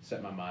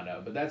set my mind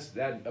up. But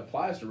that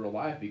applies to real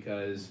life,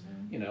 because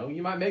you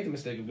might make the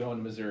mistake of going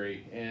to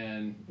Missouri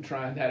and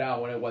trying that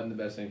out when it wasn't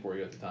the best thing for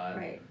you at the time,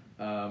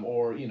 Right.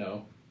 or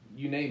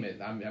you name it.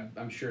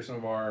 I'm sure some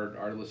of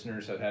our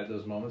listeners have had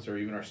those moments, or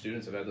even our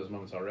students have had those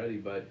moments already.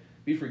 But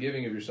be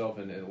forgiving of yourself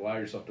and allow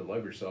yourself to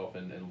love yourself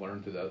and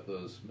learn through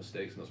those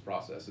mistakes and those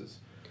processes.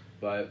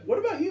 But what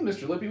about you,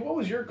 Mr. Lippy? What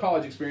was your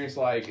college experience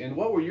like, and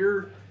what were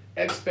your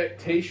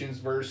expectations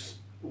versus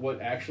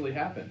what actually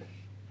happened?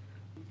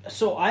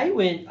 So I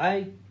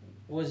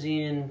was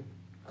in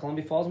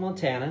Columbia Falls,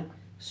 Montana,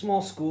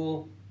 small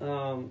school.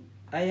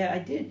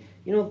 I did,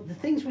 the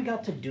things we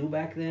got to do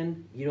back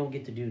then, you don't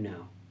get to do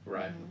now.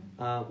 Right.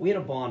 We had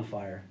a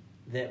bonfire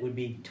that would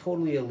be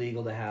totally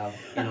illegal to have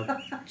in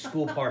a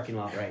school parking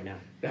lot right now.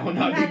 That would You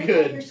not had be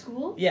it at your good.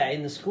 school? Yeah,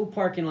 in the school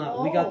parking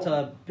lot, we got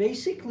Oh. to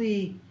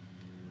basically.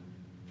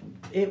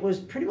 It was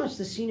pretty much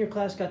the senior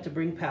class got to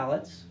bring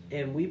pallets,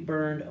 and we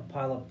burned a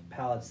pile of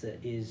pallets that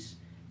is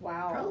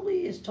Wow.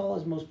 probably as tall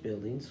as most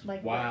buildings.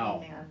 Like Wow.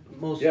 Burning Man.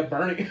 Most. Yeah,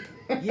 burning.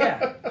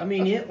 Yeah, I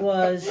mean it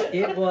was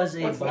a What's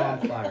that?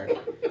 bonfire.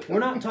 We're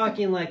not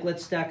talking like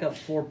let's stack up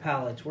 4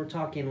 pallets. We're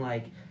talking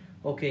like,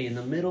 okay, in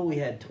the middle we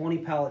had 20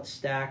 pallets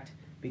stacked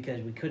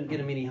because we couldn't get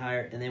them any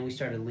higher, and then we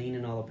started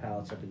leaning all the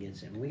pallets up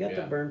against them. We got to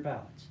Yeah. burn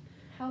pallets.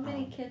 How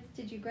many kids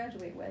did you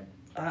graduate with?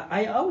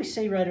 I always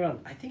say right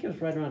around, I think it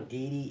was right around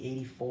 80,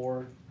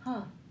 84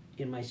 Huh.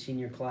 in my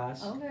senior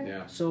class. Okay.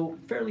 Yeah. So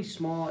fairly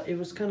small. It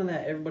was kind of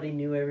that everybody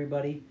knew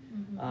everybody.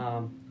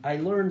 Mhm. I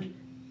learned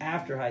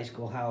after high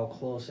school how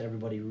close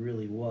everybody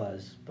really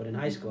was, but in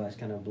high school I was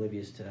kind of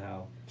oblivious to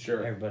how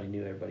Sure. everybody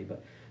knew everybody.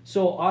 But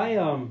so I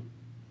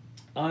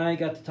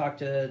got to talk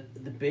to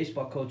the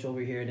baseball coach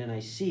over here at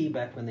NIC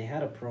back when they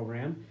had a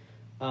program,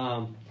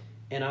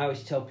 and I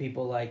always tell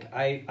people like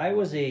I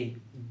was a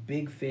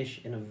big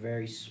fish in a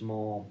very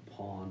small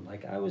pond.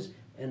 Like I was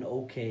an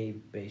okay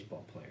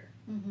baseball player,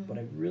 Mhm. but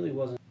I really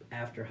wasn't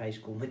after high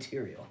school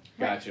material.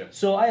 Gotcha.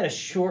 So I had a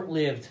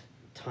short-lived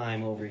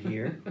time over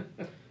here.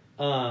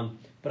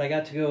 But I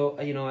got to go,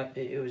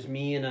 it was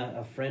me and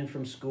a friend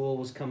from school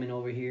was coming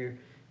over here.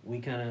 We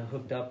kind of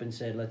hooked up and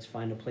said, let's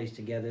find a place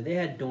together. They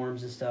had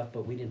dorms and stuff,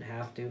 but we didn't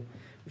have to.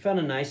 We found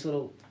a nice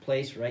little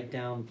place right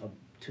down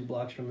 2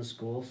 blocks from the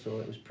school, so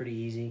it was pretty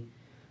easy.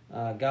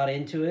 Got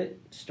into it,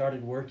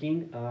 started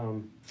working,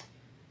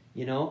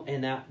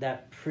 and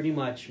that pretty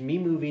much, me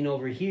moving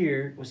over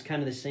here was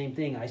kind of the same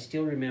thing. I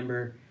still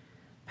remember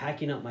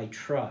packing up my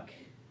truck,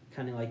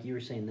 kind of like you were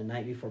saying, the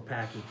night before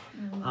packing.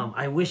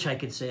 I wish I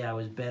could say I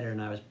was better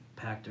and I was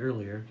packed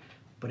earlier,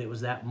 but it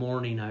was that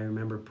morning I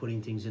remember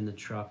putting things in the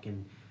truck,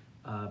 and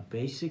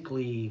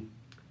basically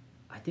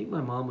I think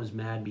my mom was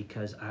mad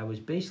because I was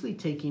basically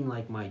taking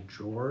like my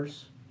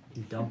drawers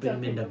and dumping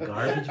them into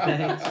garbage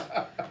bags.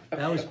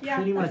 That was Yeah,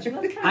 pretty much. that's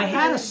kinda I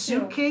had a weird, too.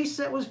 suitcase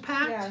that was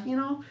packed,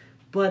 Yeah.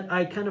 but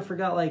I kind of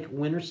forgot like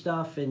winter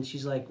stuff, and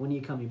she's like, when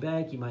you coming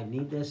back, you might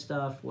need this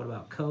stuff. What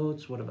about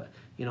coats? What about,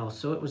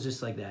 so it was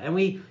just like that. And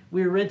we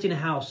were renting a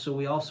house, so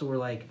we also were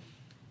like,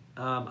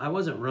 I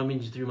wasn't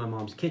rummaging through my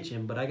mom's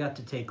kitchen, but I got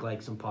to take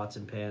like some pots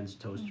and pans,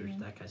 toasters,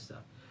 that kind of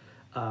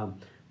stuff.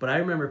 But I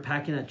remember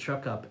packing that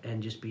truck up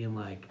and just being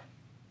like,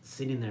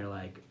 sitting there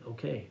like,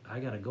 okay, I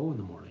got to go in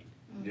the morning.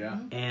 Yeah.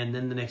 And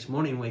then the next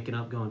morning waking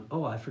up going,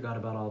 oh, I forgot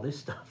about all this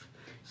stuff.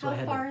 So How I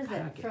had far to is it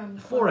pack from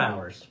 4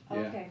 hours. Yeah.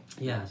 Okay.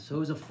 Yeah, so it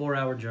was a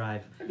 4-hour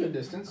drive. A good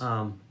distance.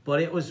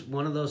 But it was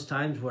one of those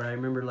times where I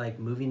remember like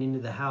moving into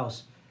the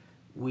house,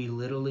 we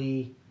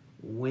literally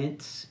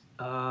went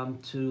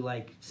to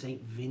like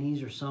St.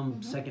 Vinny's or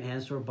some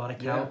secondhand store, bought a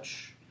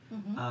couch.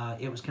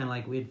 It was kind of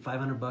like we had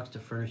 $500 to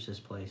furnish this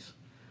place.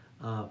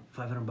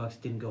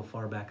 $500 didn't go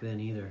far back then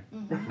either.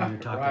 When you're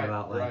talking Right,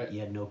 about like right. you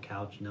had no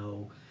couch,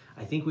 no.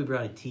 I think we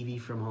brought a TV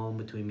from home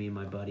between me and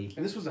my buddy.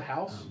 And this was a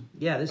house?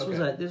 Yeah, this was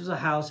Okay. a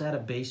house. It had a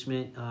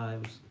basement.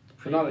 It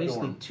was not a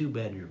basically dorm. 2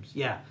 bedrooms.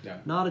 Yeah, Yeah.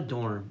 not a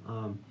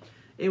dorm.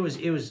 It was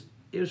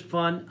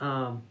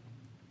fun,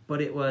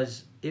 but it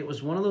was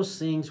one of those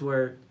things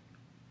where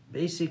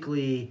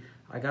basically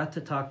I got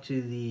to talk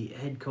to the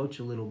head coach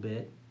a little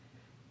bit,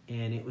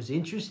 and it was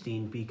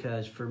interesting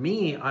because for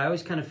me, I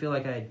always kind of feel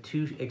like I had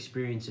 2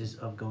 experiences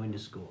of going to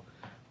school.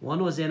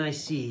 One was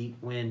NIC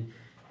when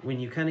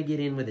you kind of get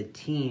in with a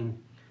team.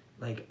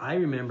 Like I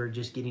remember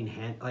just getting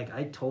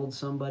I told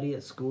somebody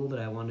at school that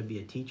I wanted to be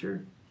a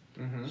teacher,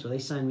 Mm-hmm. so they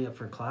signed me up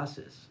for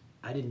classes.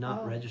 I did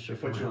not Oh. register They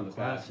for put my you on own the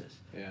path. classes.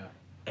 Yeah.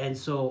 And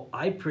so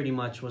I pretty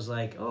much was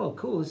like, oh,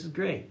 cool, this is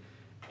great.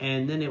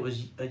 And then it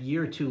was a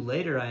year or 2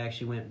 later, I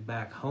actually went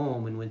back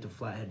home and went to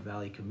Flathead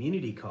Valley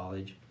Community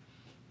College.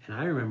 And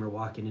I remember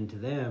walking into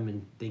them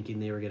and thinking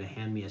they were going to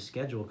hand me a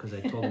schedule because I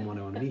told them what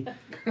I want to be.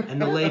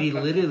 And the lady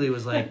literally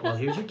was like, well,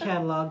 here's your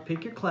catalog,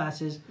 pick your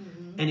classes.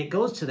 And it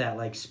goes to that,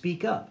 like,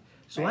 speak up.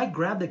 So I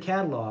grabbed the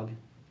catalog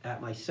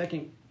at my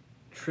second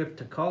trip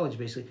to college,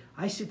 basically.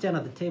 I sit down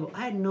at the table.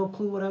 I had no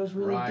clue what I was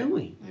really Right.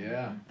 doing.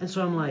 Yeah. And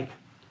so I'm like,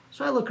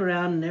 so I look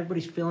around and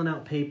everybody's filling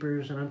out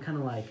papers, and I'm kind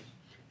of like,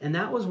 and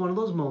that was one of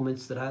those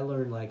moments that I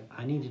learned, like,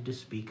 I needed to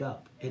speak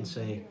up and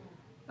say,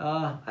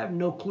 I have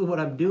no clue what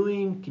I'm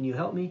doing. Can you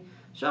help me?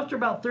 So after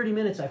about 30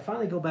 minutes, I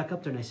finally go back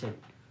up there and I said,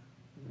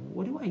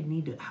 what do I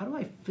need to, how do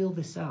I fill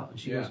this out? And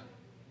she Yeah. goes,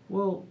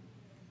 well,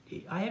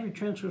 I have your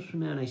transcripts from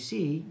NIC.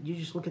 You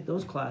just look at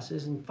those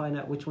classes and find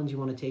out which ones you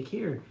want to take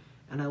here.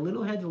 And I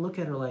literally had to look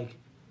at her like,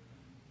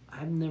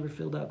 I've never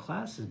filled out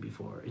classes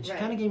before. And she Right.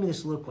 kind of gave me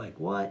this look like,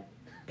 what?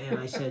 And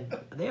I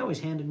said, they always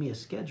handed me a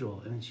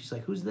schedule. And she's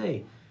like, who's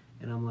they?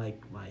 And I'm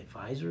like, my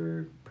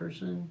advisor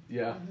person.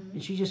 Yeah.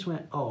 And she just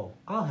went, oh,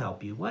 I'll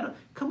help you. Why don't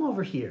come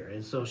over here?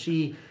 And so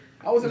she,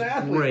 I was an It was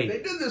athlete. great.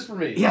 They did this for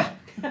me. yeah.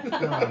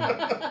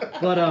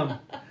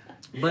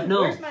 But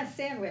no. Where's my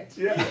sandwich?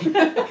 Yeah.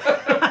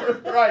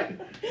 Right.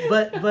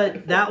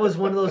 But that was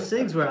one of those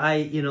things where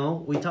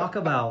we talk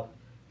about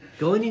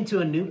going into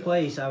a new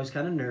place, I was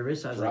kind of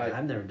nervous. I was Right. like,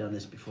 I've never done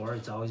this before.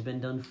 It's always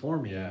been done for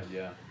me. Yeah,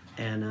 yeah.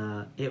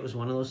 And it was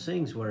one of those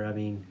things where, I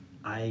mean,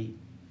 I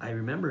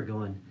remember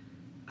going,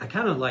 I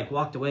kind of like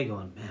walked away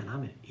going, man,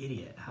 I'm an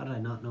idiot. How did I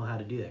not know how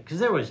to do that? Because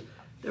there was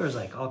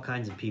like all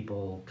kinds of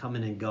people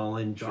coming and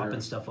going, dropping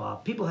Sure. stuff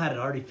off. People had it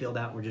already filled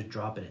out and were just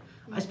dropping it.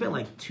 I spent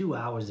like 2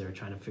 hours there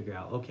trying to figure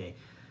out, okay,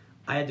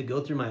 I had to go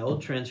through my old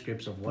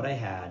transcripts of what I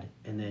had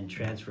and then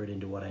transfer it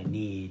into what I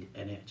need.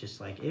 And it just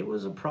like, it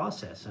was a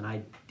process. And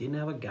I didn't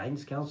have a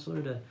guidance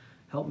counselor to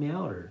help me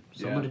out or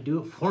someone Yeah. to do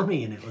it for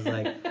me. And it was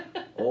like,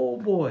 oh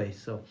boy.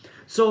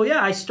 So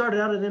yeah, I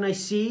started out at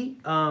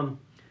NIC,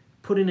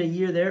 put in a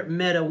year there,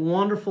 met a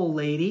wonderful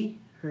lady.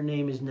 Her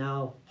name is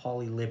now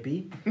Holly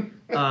Lippy.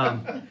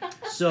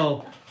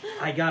 So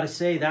I gotta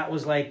say that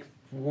was like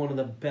one of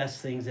the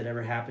best things that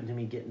ever happened to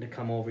me, getting to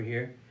come over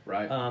here.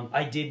 Right.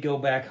 I did go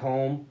back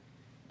home,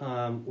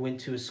 went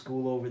to a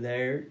school over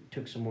there,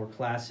 took some more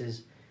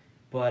classes,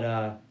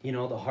 but you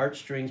know, the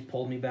heartstrings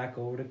pulled me back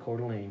over to Coeur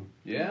d'Alene.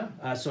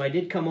 Yeah. So I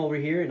did come over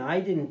here, and I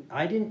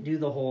didn't do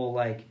the whole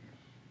like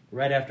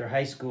right after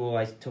high school.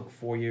 I took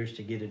 4 years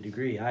to get a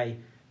degree. I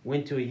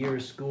went to a year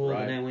of school,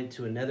 Right. and I went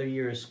to another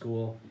year of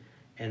school,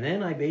 and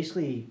then I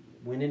basically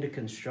went into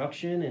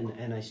construction,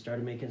 and I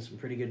started making some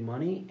pretty good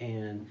money,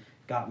 and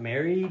got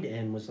married,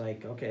 and was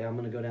like, okay, I'm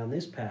gonna go down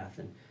this path,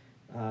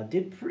 and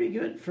did pretty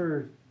good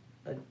for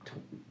a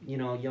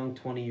young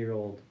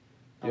 20-year-old.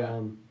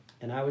 Yeah.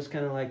 And I was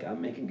kind of like,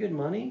 I'm making good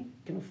money,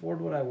 can afford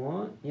what I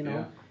want, you know.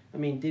 Yeah. I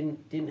mean,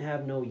 didn't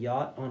have no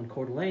yacht on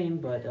Coeur d'Alene,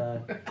 but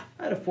I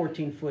had a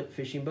 14-foot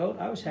fishing boat.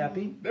 I was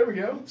happy. There we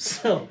go.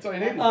 So, That's all you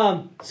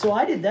needed. so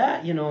I did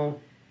that, you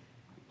know,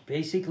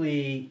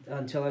 basically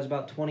until I was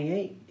about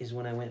 28 is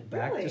when I went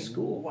back Really? to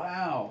school.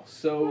 Wow.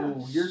 So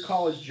Yeah. your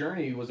college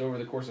journey was over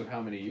the course of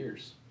how many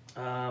years?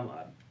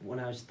 When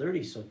I was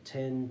 30, so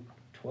 10,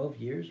 12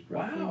 years,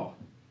 roughly. Wow.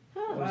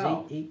 I was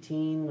Wow.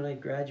 18 when I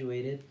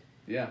graduated.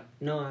 Yeah.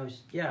 No, I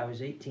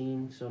was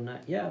 18, so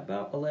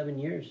about 11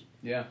 years.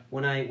 Yeah.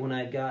 When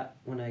I got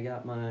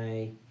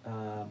my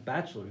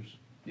bachelor's.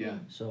 Yeah.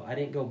 So I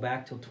didn't go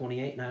back till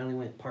 28, and I only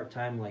went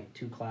part-time, like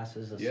 2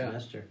 classes a Yeah.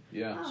 semester.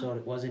 Yeah. Oh. So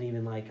it wasn't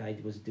even like I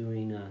was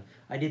doing,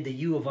 I did the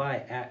U of I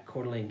at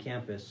Coeur d'Alene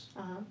campus,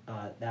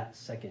 that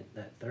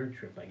third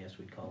trip, I guess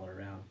we'd call it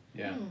around.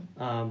 Yeah.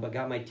 But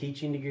got my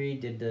teaching degree,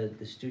 did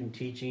the student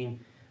teaching.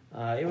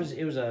 It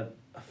was a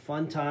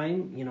fun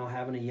time, you know,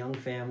 having a young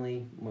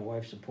family. My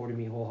wife supported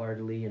me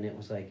wholeheartedly, and it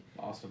was like,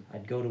 Awesome.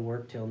 I'd go to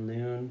work till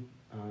noon,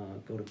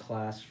 go to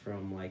class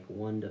from like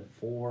 1 to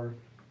 4,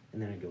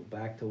 and then I'd go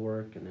back to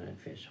work, and then I'd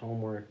finish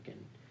homework and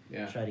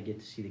Yeah. try to get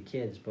to see the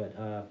kids. But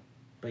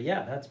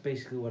yeah, that's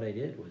basically what I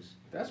did. Was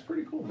That's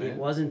pretty cool, man. it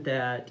wasn't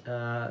that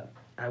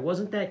I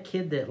wasn't that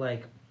kid that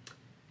like,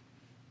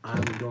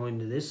 I'm going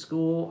to this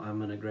school, I'm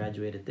gonna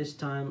graduate at this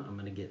time, I'm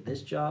gonna get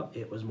this job.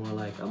 It was more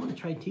like, I'm gonna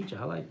try teaching.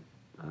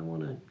 I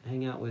want to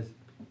hang out with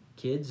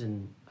kids,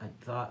 and I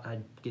thought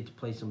I'd get to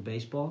play some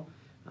baseball.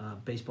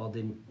 Baseball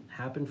didn't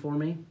happen for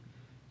me.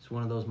 It's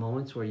one of those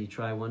moments where you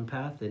try one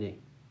path and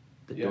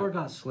the Yeah. door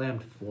got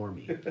slammed for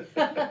me.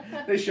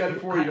 They shut it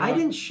for you. I huh?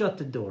 didn't shut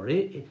the door.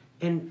 You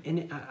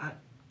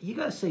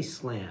gotta say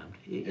slammed.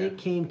 Yeah. It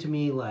came to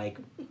me like,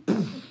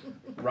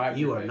 Right.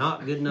 you your are face.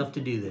 not good enough to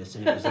do this,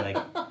 and it was like,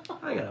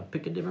 I gotta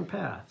pick a different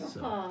path.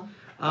 So.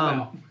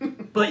 I'm out.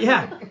 But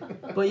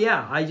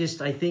yeah,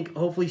 I think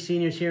hopefully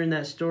seniors hearing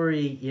that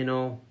story, you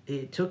know,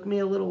 it took me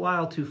a little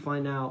while to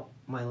find out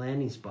my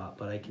landing spot,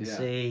 but I can Yeah.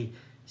 say,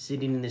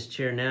 sitting in this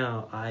chair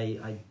now,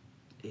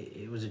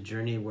 it was a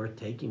journey worth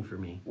taking for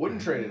me.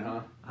 Wouldn't trade it,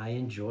 huh? I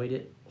enjoyed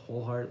it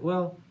wholeheartedly.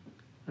 Well,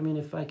 I mean,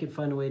 if I could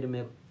find a way to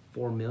make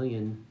 $4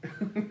 million,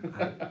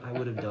 I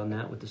would have done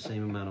that with the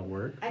same amount of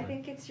work. I but-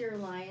 think it's your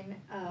line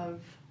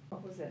of,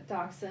 what was it,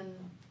 Dachshund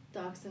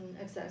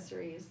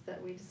accessories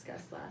that we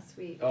discussed last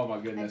week. Oh my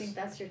I goodness. think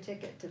that's your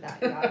ticket to that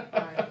yacht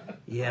on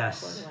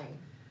Yes. Coeur d'Alene.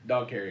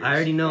 Dog carriers. I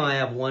already know I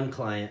have 1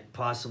 client,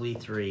 possibly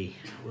 3.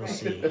 We'll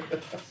see.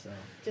 So.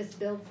 Just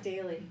builds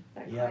daily,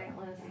 that Yep. client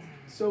list.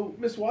 So,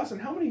 Miss Watson,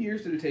 how many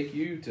years did it take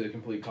you to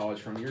complete college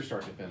from your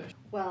start to finish?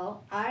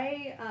 Well,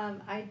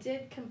 I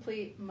did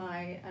complete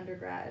my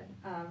undergrad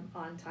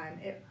on time.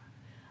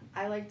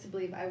 I like to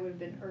believe I would have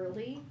been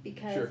early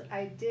because Sure.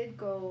 I did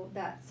go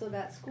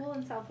that school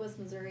in Southwest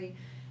Missouri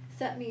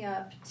set me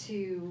up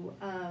to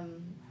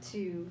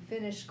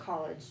finish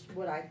college,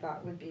 what I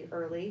thought would be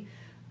early,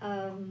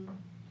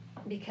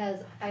 because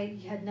I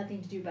had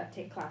nothing to do but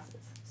take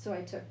classes. So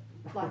I took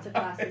lots of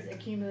classes,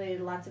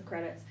 accumulated lots of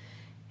credits,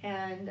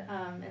 and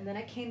then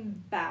I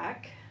came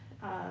back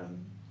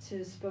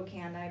to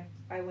Spokane.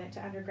 I went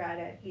to undergrad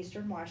at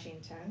Eastern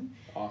Washington.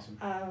 Awesome.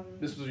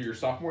 This was your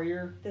sophomore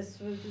year? This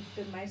was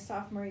my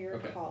sophomore year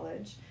Okay. of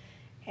college,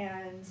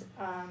 and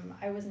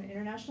I was an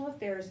international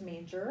affairs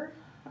major,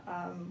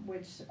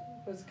 which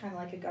was kind of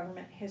like a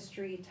government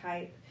history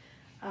type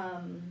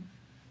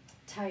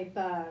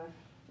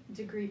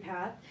degree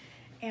path,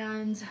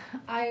 and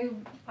I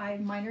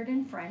minored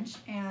in French,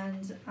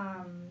 and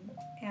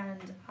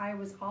I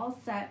was all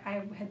set.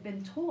 I had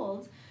been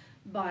told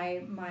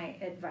by my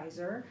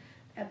advisor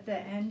at the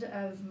end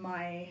of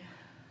my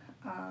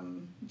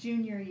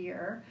junior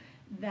year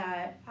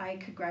that I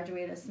could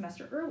graduate a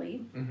semester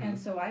early. And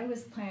so I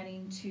was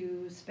planning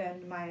to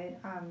spend my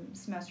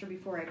semester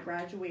before I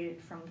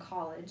graduated from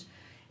college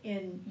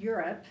in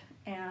Europe,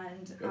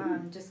 and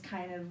just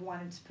kind of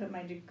wanted to put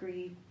my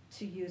degree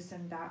to use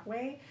in that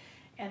way.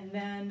 And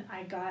then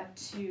I got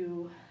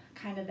to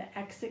kind of the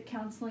exit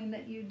counseling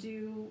that you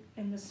do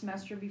in the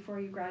semester before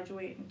you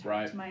graduate, and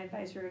talked to my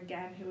advisor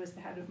again, who was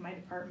the head of my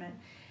department.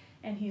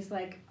 And he's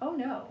like, oh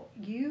no,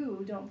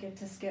 you don't get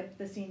to skip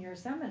the senior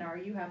seminar,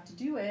 you have to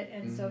do it.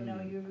 And so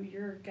no,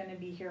 you're gonna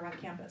be here on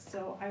campus.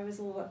 So I was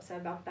a little upset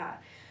about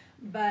that.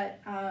 But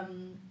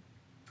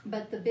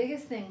the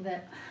biggest thing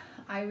that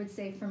I would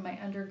say from my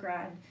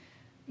undergrad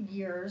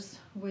years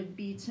would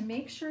be to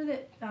make sure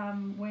that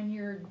when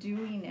you're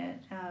doing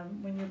it,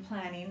 when you're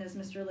planning, as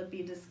Mr.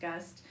 Lippy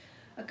discussed,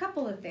 a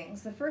couple of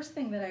things. The first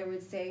thing that I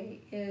would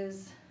say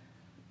is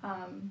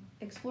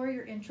explore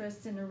your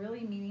interests in a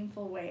really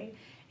meaningful way,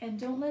 and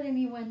don't let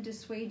anyone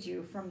dissuade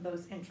you from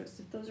those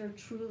interests if those are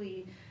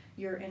truly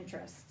your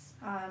interests.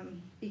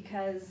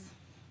 Because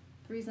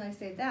the reason I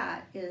say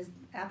that is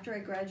after I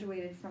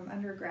graduated from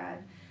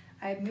undergrad,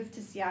 I moved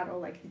to Seattle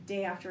like the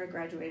day after I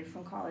graduated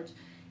from college,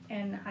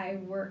 and I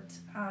worked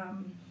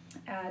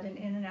at an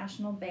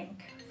international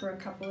bank for a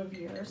couple of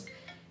years.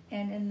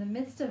 And in the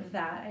midst of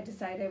that, I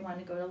decided I wanted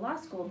to go to law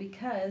school,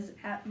 because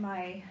at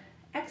my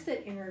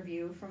exit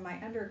interview from my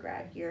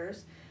undergrad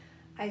years,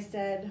 I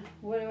said,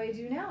 what do I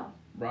do now?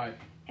 Right.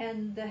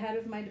 And the head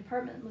of my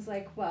department was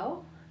like,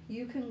 well,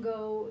 you can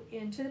go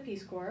into the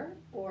Peace Corps,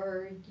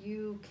 or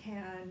you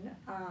can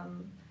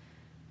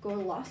go to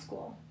law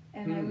school.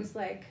 And I was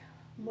like,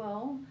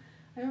 well,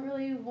 I don't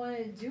really want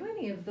to do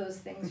any of those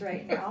things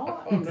right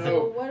now.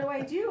 So what do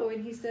I do?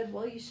 And he said,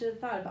 well, you should have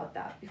thought about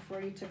that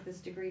before you took this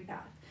degree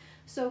path.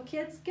 So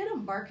kids, get a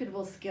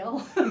marketable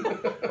skill.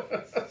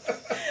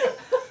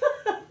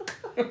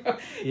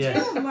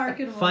 Yes. Get a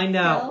marketable Find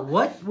skill. out,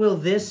 what will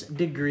this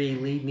degree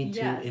lead me to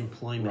Yes.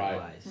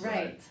 employment-wise?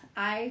 Right.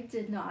 I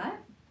did not.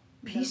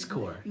 Peace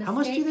Corps. How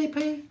much do they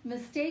pay?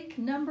 Mistake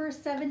number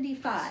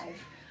 75.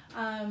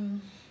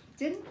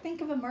 Didn't think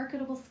of a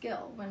marketable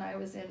skill when I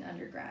was in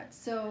undergrad.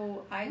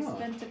 So I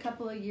spent a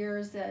couple of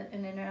years at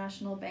an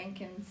international bank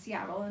in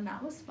Seattle, and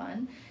that was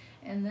fun.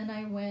 And then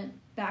I went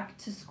back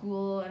to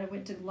school, and I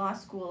went to law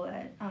school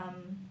at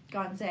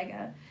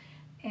Gonzaga.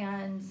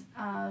 And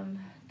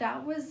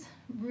that was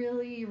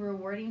really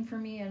rewarding for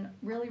me, and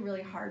really,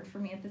 really hard for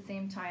me at the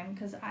same time,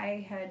 because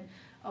I had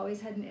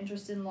always had an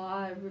interest in law.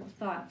 I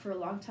thought for a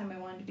long time I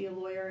wanted to be a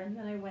lawyer, and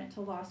then I went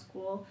to law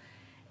school,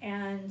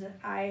 and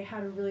I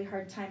had a really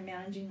hard time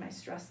managing my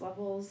stress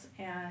levels,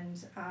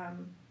 and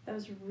that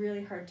was a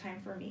really hard time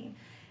for me.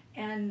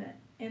 And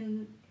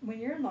when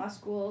you're in law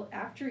school,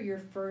 after your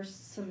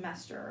first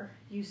semester,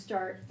 you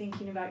start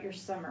thinking about your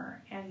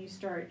summer, and you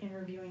start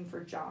interviewing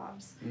for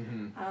jobs.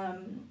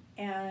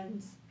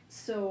 And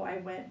so I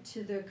went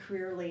to the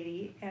career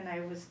lady, and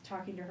I was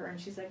talking to her, and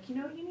she's like, you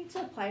need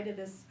to apply to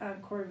this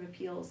Court of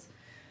Appeals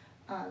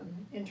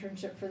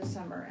internship for the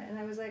summer. And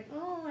I was like,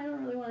 oh, I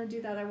don't really want to do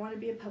that. I want to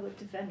be a public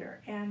defender.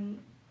 And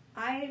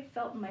I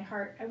felt in my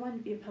heart I wanted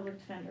to be a public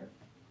defender.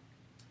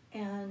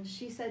 And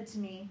she said to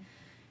me,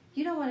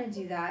 you don't want to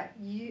do that.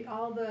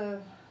 All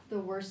the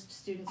worst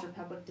students are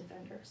public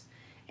defenders.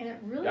 And it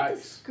really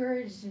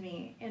discouraged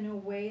me in a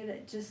way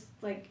that just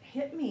like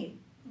hit me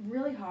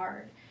really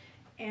hard.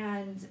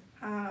 And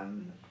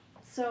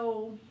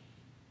so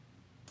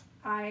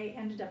I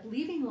ended up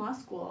leaving law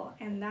school,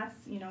 and that's,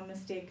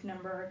 mistake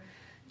number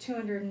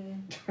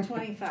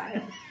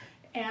 225.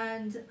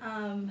 And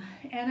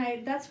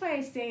that's why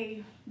I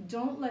say,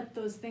 don't let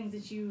those things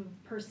that you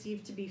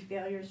perceive to be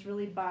failures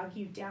really bog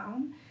you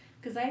down,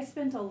 because I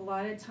spent a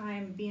lot of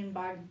time being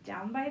bogged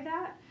down by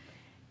that.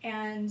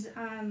 And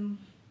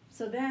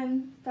so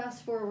then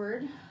fast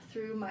forward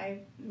through my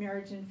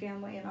marriage and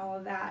family and all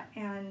of that,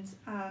 and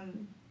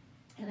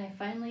I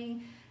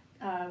finally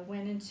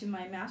went into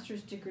my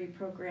master's degree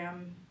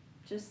program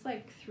just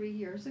like 3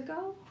 years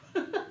ago.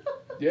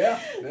 Yeah.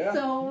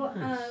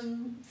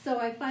 So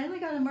I finally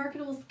got a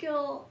marketable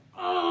skill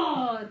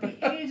at the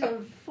age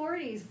of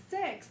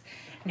 46,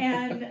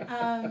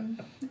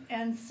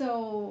 and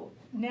so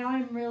now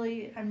I'm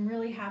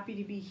really happy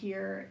to be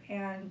here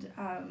and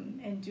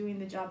doing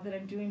the job that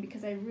I'm doing,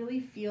 because I really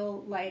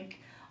feel like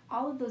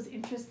all of those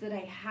interests that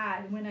I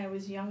had when I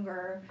was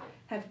younger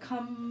have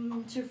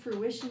come to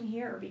fruition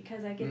here,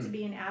 because I get to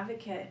be an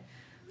advocate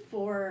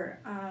for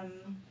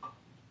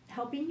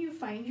helping you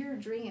find your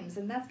dreams.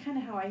 And that's kind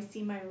of how I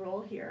see my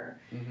role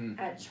here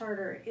at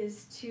Charter,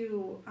 is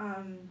to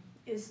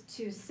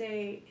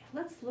say,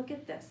 let's look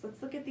at this. Let's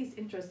look at these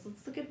interests.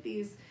 Let's look at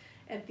these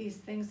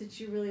things that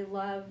you really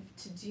love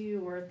to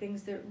do, or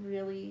things that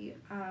really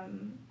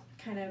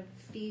kind of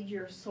feed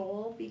your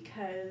soul,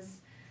 because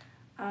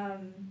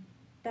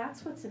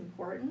that's what's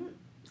important.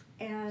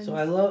 And so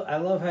I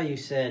love how you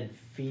said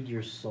feed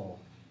your soul,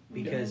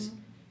 because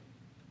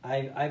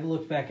I've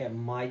looked back at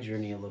my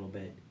journey a little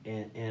bit,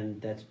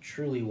 and that's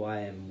truly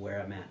why I'm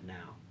where I'm at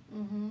now.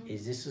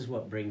 This is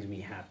what brings me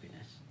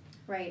happiness.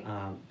 Right.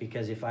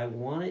 Because if I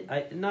wanted,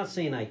 I'm not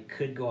saying I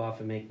could go off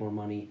and make more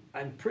money.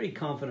 I'm pretty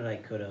confident I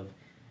could have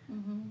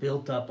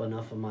built up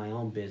enough of my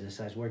own business.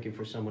 I was working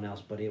for someone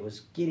else, but it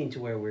was getting to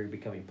where we were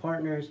becoming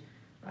partners.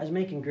 I was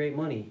making great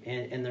money.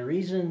 And the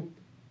reason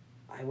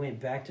I went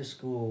back to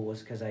school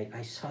was because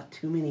I saw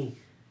too many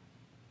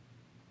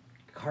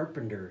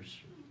carpenters,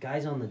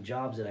 guys on the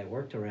jobs that I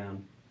worked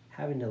around,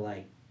 having to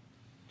like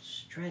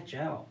stretch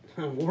out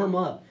and warm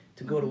up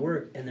to go to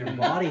work, and their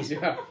bodies,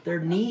 their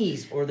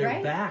knees or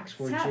their backs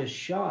were just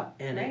shot.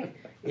 And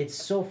it's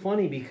so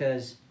funny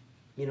because,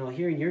 you know,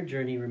 hearing your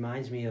journey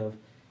reminds me of,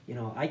 you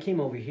know, I came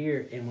over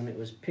here, and when it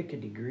was pick a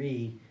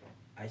degree,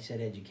 I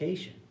said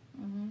education.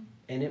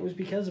 And it was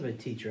because of a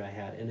teacher I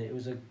had, and it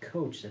was a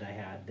coach that I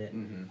had that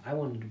I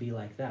wanted to be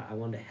like that. I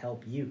wanted to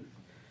help youth.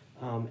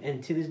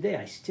 And to this day,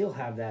 I still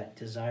have that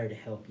desire to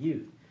help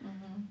youth.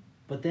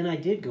 But then I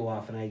did go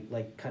off, and I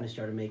like kind of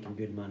started making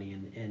good money,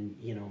 and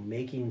you know,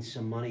 making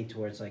some money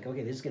towards like,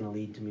 okay, this is going to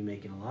lead to me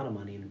making a lot of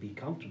money and be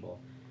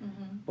comfortable.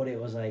 But it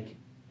was like,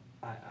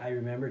 I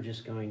remember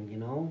just going, you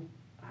know,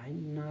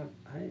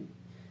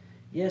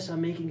 yes,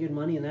 I'm making good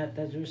money, and that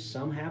there's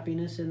some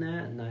happiness in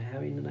that, and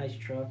having a nice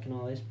truck and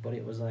all this, but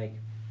it was like,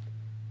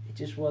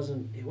 it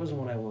wasn't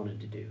what I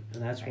wanted to do.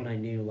 And that's when I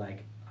knew,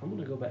 like, I'm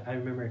going to go back. I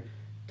remember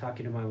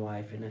talking to my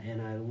wife,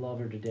 and I love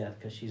her to death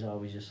because she's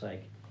always just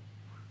like,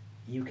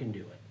 you can do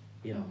it,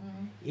 you know,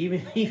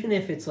 even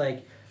if it's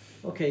like,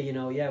 okay, you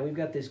know, yeah, we've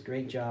got this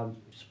great job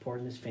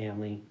supporting this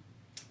family,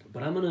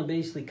 but I'm going to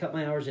basically cut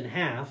my hours in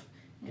half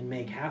and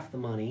make half the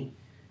money,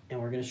 and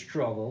we're going to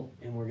struggle,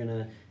 and we're going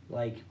to,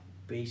 like,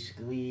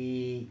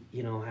 basically,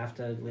 you know, have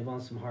to live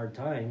on some hard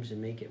times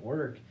and make it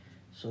work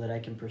so that I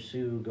can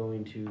pursue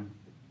going to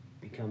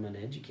become an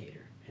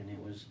educator. And it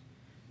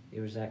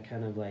was that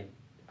kind of like,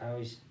 I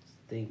always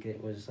think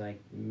it was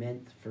like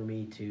meant for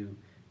me to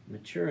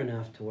mature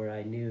enough to where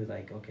I knew,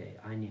 like, okay,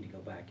 I need to go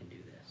back and do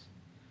this.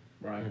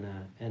 Right.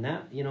 And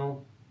that, you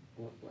know,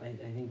 I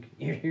think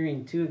you're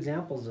hearing two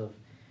examples of,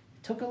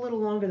 it took a little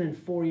longer than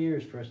 4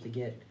 years for us to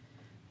get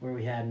where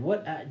we had. And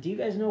what do you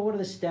guys know, what are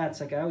the stats?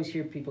 Like, I always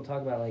hear people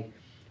talk about, like,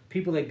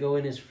 people that go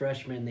in as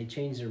freshmen, they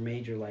change their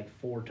major like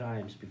 4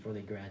 times before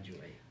they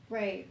graduate.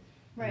 Right.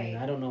 I mean,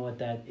 I don't know what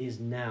that is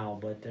now,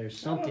 but there's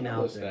something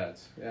out those there.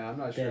 Stats. Yeah, I'm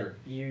not sure.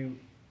 You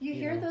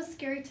hear those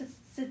scary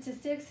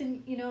statistics,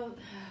 and you know,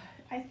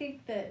 I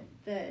think that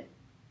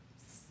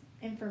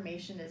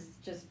information is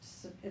just,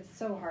 it's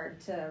so hard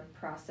to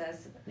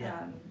process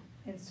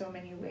in so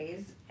many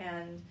ways,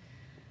 and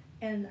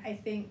I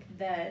think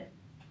that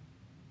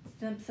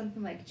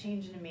something like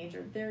changing a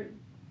major,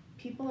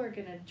 people are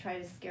gonna try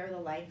to scare the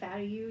life out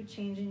of you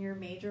changing your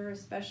major,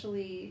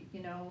 especially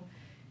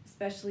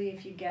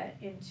if you get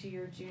into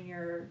your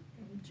junior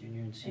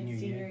and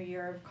senior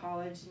year of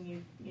college,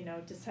 and you know,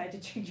 decide to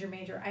change your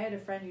major. I had a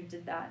friend who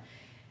did that,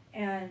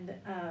 and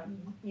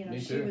you know,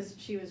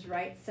 she was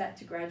right set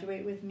to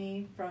graduate with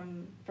me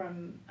from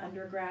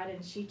undergrad,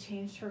 and she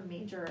changed her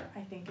major,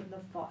 I think, in the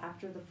fall,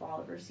 after the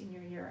fall of her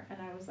senior year,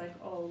 and I was like,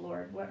 oh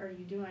Lord, what are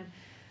you doing?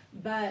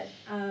 But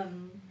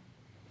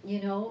you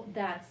know,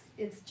 that's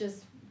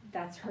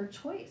her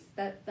choice.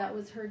 That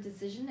was her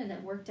decision, and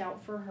it worked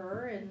out for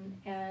her,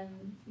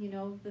 and you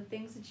know, the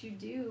things that you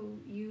do,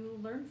 you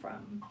learn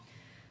from.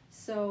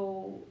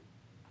 So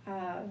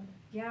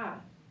yeah,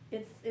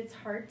 it's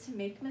hard to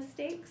make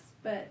mistakes,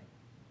 but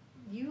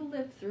you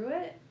live through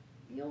it.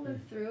 You'll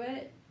live through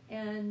it,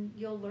 and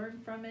you'll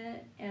learn from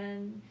it,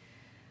 and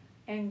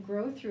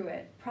grow through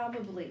it,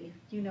 probably,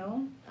 you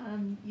know.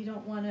 You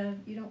don't want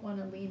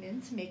to lean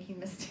into making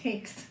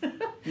mistakes.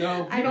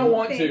 No, you don't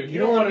want to. You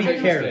don't want to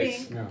make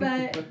mistakes. No.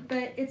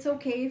 But it's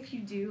okay if you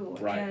do.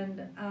 Right.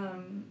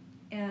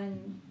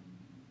 And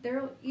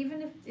there,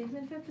 even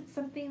if it's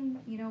something,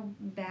 you know,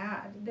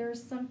 bad,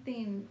 there's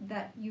something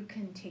that you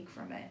can take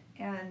from it.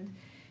 And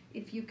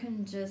if you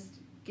can just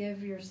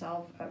give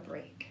yourself a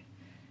break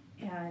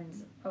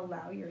and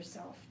allow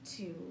yourself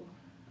to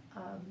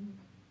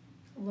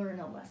learn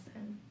a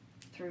lesson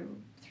through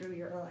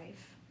your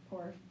life,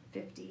 or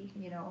 50,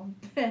 you know,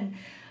 then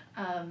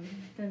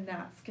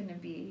that's gonna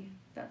be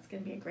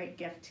a great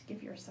gift to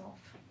give yourself.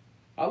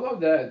 I love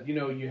that, you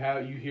know, you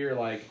hear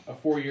like a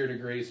 4-year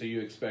degree, so you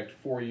expect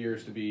 4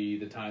 years to be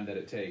the time that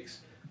it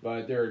takes.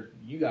 But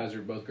you guys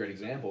are both great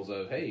examples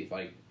of, hey,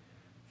 like,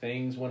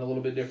 things went a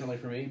little bit differently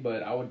for me,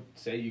 but I would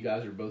say you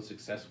guys are both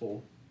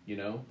successful. You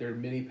know, there are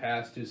many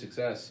paths to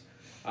success.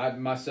 I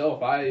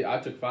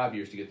took 5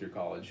 years to get through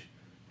college.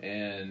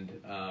 And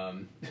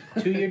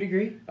 2-year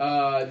degree?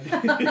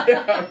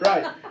 Yeah,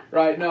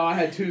 right. No, I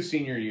had 2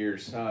 senior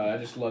years. I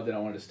just loved it. I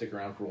wanted to stick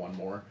around for 1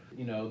 more.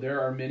 You know,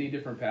 there are many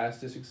different paths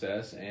to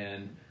success,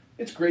 and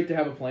it's great to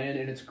have a plan,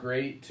 and it's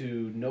great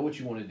to know what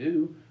you want to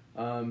do.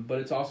 But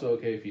it's also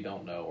okay if you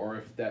don't know, or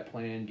if that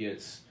plan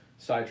gets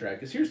sidetracked.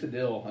 Because here's the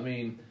deal. I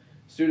mean,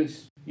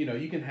 students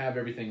you can have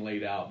everything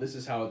laid out. This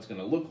is how it's going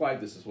to look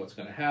like. This is what's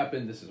going to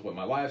happen. This is what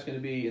my life's going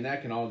to be. And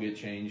that can all get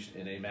changed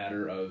in a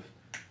matter of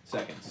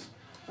seconds.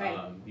 Right.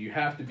 You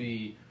have to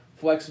be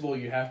flexible.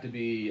 You have to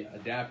be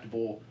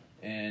adaptable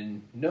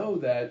and know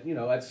that,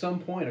 at some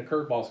point a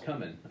curveball's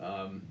coming.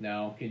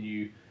 Now, can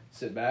you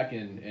sit back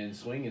and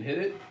swing and hit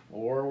it?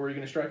 Or were you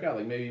going to strike out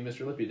like maybe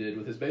Mr. Lippy did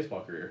with his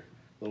baseball career?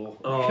 Little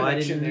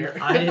connection there.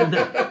 I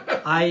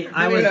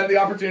didn't have the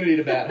opportunity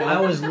to bat. Huh?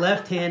 I was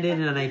left-handed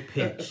and I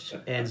pitched,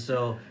 and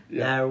so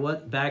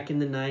back in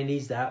the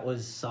 90s, that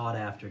was sought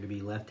after to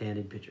be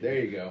left-handed pitcher. There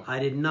you go.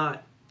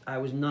 I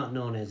was not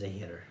known as a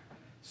hitter.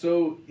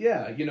 So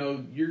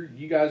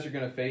you guys are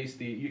going to face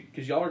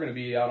because y'all are going to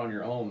be out on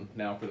your own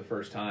now for the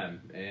first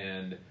time,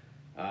 and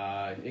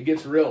it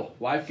gets real.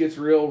 Life gets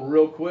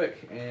real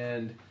quick,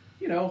 and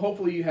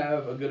hopefully you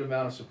have a good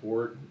amount of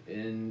support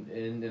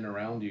in and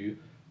around you.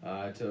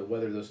 To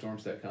weather those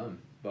storms that come.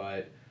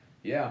 But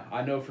yeah,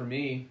 I know for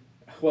me,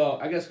 well,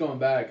 I guess going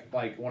back,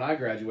 like when I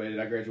graduated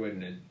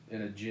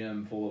in a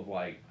gym full of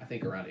I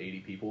think around 80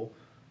 people.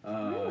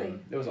 Really?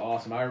 It was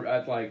awesome.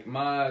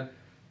 My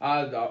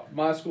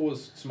school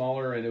was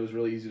smaller and it was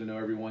really easy to know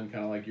everyone,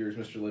 kind of like yours,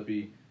 Mr.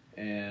 Lippy.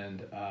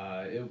 And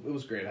it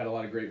was great. I had a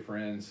lot of great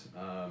friends.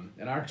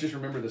 And I just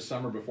remember the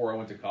summer before I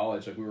went to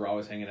college, we were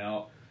always hanging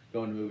out,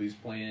 going to movies,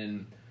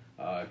 playing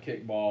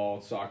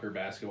kickball, soccer,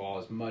 basketball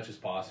as much as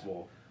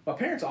possible. My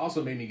parents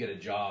also made me get a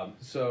job,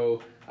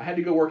 so I had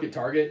to go work at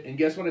Target, and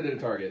guess what I did at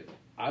Target?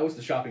 I was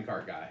the shopping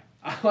cart guy.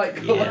 I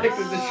collected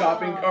the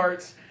shopping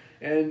carts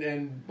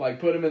and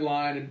put them in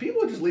line, and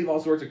people would just leave all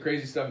sorts of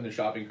crazy stuff in their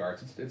shopping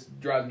carts. It's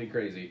driving me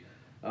crazy.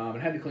 And I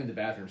had to clean the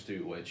bathrooms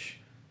too, which,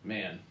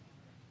 man,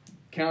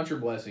 count your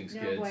blessings,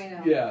 kids.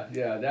 Bueno.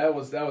 Yeah, that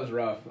was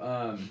rough.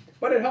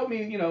 But it helped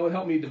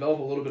me, develop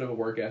a little bit of a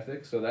work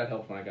ethic, so that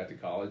helped when I got to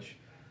college.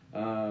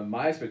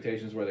 My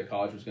expectations were that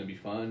college was going to be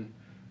fun.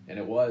 And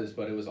it was,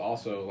 but it was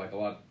also a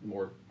lot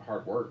more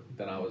hard work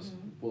than I was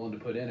willing to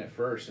put in at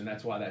first, and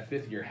that's why that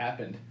fifth year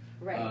happened.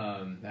 Right.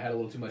 I had a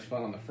little too much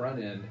fun on the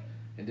front end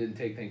and didn't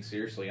take things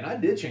seriously. And I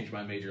did change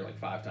my major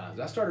 5 times.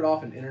 I started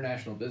off in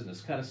international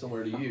business, kind of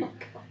similar to you.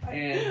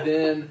 And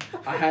then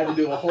I had to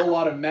do a whole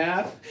lot of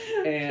math,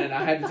 and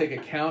I had to take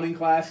accounting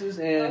classes.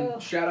 And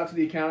shout out to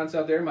the accountants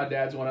out there. My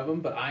dad's one of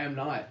them, but I am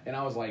not. And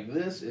I was like,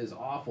 this is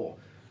awful.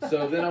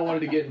 So then I wanted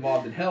to get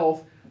involved in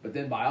health. But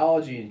then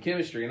biology and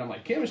chemistry, and I'm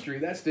like, chemistry,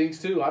 that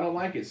stinks too. I don't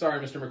like it. Sorry,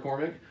 Mr.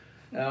 McCormick.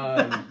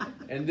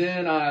 And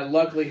then I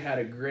luckily had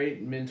a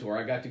great mentor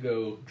I got to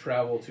go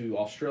travel to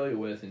Australia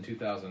with in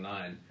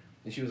 2009.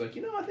 And she was like,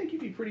 I think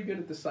you'd be pretty good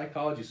at the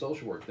psychology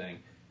social work thing.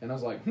 And I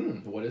was like,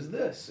 what is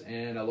this?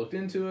 And I looked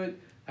into it,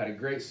 had a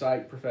great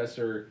psych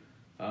professor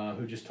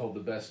who just told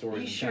the best stories.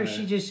 Are you sure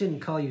she just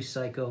didn't call you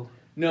psycho?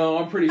 No,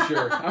 I'm pretty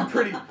sure.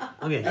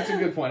 Okay. That's a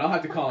good point. I'll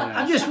have to call him.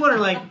 I'm just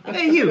wondering,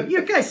 hey,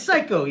 you're guy's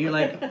psycho. You're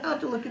like, I'll have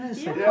to look into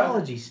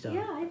psychology stuff.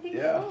 Yeah, I think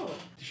so.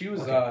 She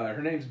was,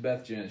 her name's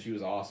Beth Jen. She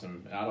was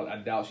awesome. I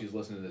doubt she's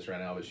listening to this right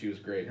now, but she was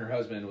great. Her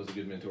husband was a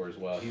good mentor as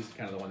well. He's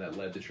kind of the one that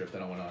led the trip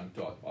that I went on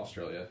to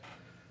Australia.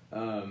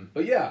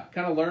 But yeah,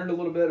 kind of learned a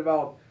little bit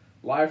about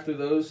life through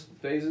those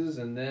phases,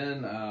 and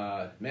then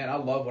man, I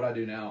love what I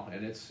do now,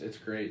 and it's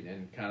great.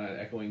 And kind of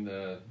echoing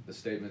the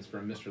statements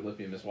from Mr.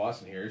 Lippy and Miss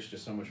Watson here, it's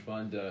just so much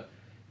fun to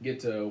get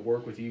to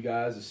work with you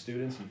guys as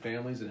students and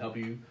families and help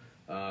you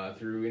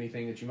through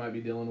anything that you might be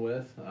dealing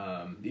with.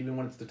 Even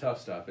when it's the tough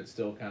stuff, it's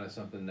still kind of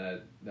something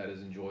that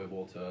is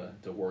enjoyable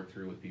to work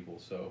through with people.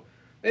 So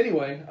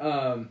anyway,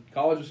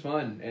 college was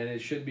fun, and it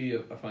should be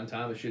a fun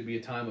time. It should be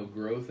a time of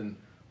growth and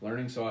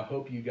learning. So I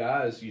hope you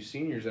guys, you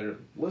seniors that are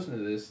listening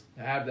to this,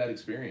 have that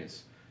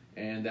experience,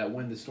 and that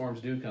when the storms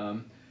do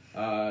come,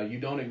 you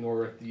don't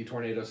ignore the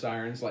tornado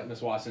sirens like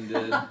Miss Watson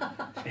did,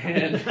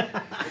 and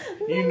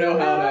you know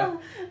how to.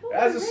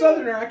 As a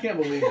Southerner, I can't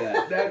believe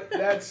that.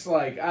 That's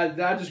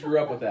I just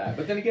grew up with that.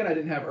 But then again, I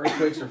didn't have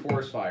earthquakes or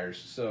forest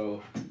fires,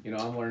 so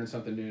I'm learning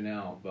something new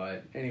now.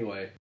 But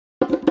anyway,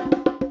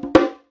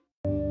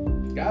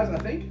 guys, I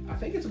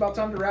think it's about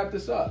time to wrap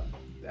this up.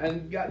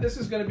 And this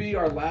is going to be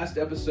our last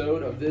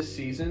episode of this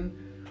season.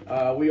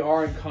 We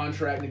are in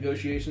contract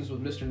negotiations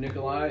with Mr.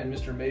 Nikolai and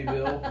Mr.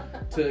 Mayville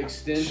to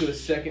extend to a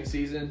second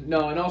season.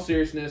 No, in all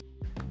seriousness,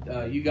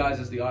 you guys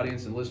as the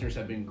audience and listeners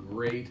have been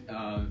great.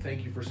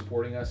 Thank you for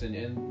supporting us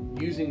and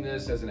using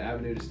this as an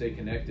avenue to stay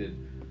connected.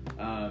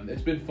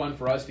 It's been fun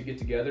for us to get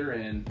together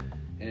and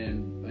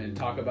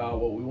talk about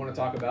what we want to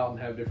talk about and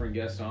have different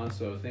guests on.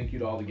 So thank you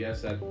to all the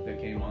guests that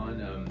came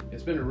on.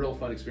 It's been a real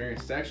fun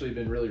experience. It's actually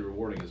been really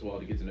rewarding as well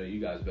to get to know you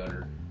guys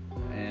better.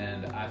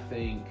 And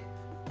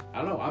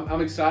I don't know,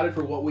 I'm excited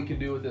for what we can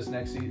do with this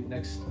next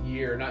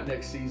year, not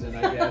next season,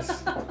 I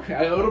guess.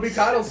 It'll be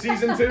titled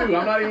Season 2.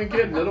 I'm not even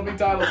kidding. It'll be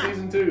titled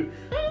Season 2.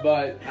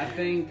 But I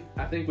think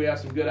we have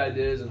some good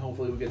ideas, and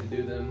hopefully we get to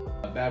do them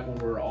back when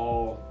we're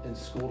all in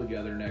school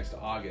together next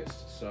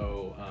August.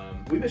 So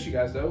we miss you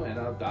guys, though, and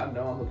I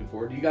know I'm looking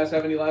forward. Do you guys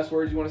have any last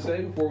words you want to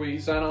say before we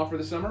sign off for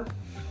the summer?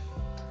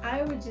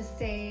 I would just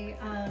say,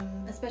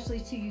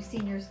 especially to you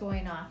seniors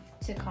going off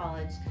to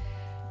college,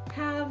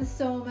 Have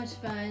so much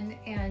fun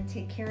and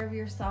take care of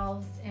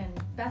yourselves, and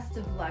best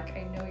of luck.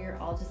 I know you're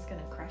all just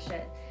gonna crush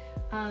it.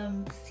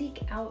 Seek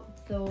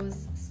out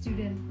those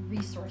student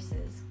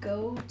resources.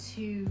 Go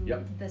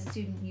to the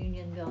student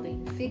union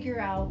building. Figure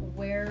out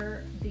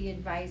where the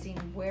advising,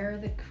 where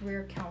the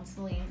career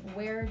counseling,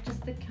 where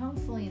just the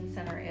counseling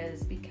center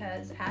is,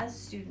 because as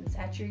students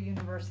at your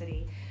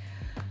university,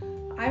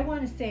 I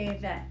want to say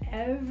that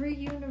every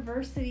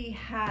university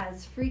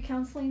has free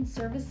counseling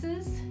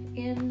services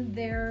in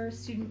their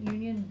student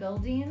union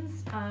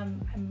buildings.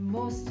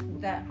 Most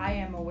that I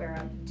am aware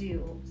of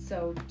do.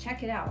 So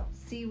check it out.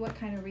 See what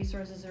kind of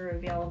resources are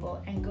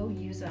available and go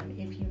use them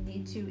if you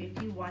need to,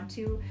 if you want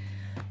to,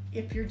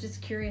 if you're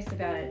just curious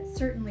about it.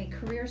 Certainly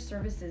career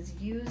services,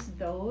 use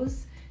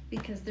those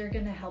because they're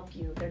going to help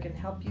you. They're going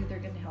to help you. They're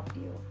going to help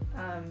you.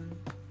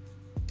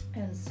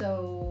 And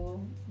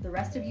so the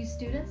rest of you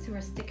students who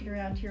are sticking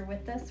around here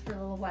with us for a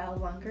little while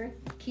longer,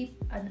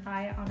 keep an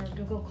eye on our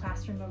Google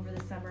Classroom over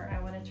the summer.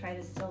 I want to try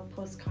to still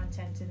post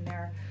content in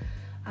there.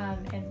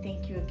 And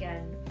thank you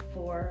again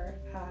for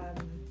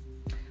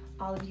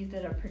all of you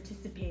that are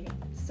participating.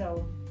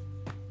 So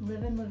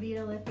living La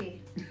Vida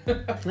Lippy.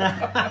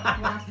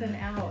 Lasting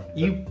out.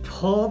 You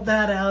pulled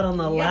that out on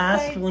the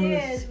last one.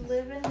 Yes, I did.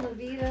 Living La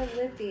Vida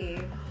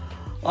Lippy.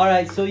 All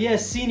right, so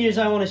yes, seniors,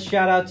 I want to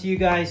shout out to you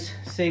guys.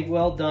 Say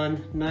well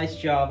done. Nice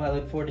job. I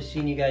look forward to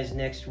seeing you guys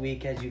next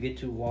week as you get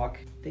to walk.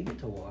 They get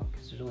to walk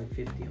because there's only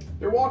 50 of them.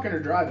 They're walking or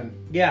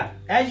driving. Yeah,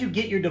 as you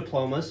get your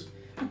diplomas.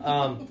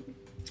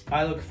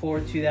 I look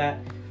forward to that.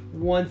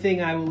 One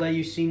thing I will let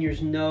you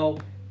seniors know,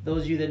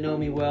 those of you that know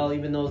me well,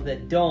 even those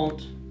that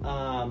don't,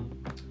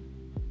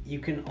 you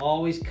can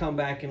always come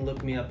back and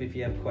look me up if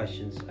you have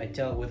questions. I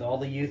tell it with all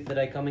the youth that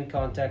I come in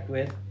contact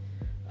with.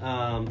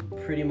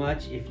 Pretty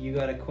much, if you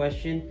got a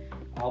question,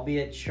 I'll be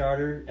at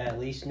Charter at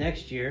least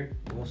next year.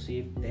 We'll see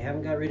if they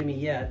haven't got rid of me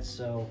yet,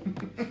 so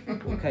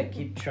we'll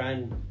keep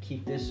trying to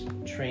keep this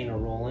train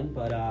rolling.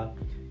 But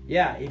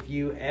yeah, if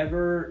you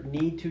ever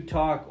need to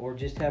talk or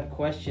just have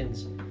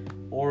questions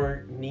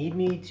or need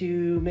me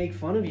to make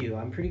fun of you,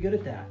 I'm pretty good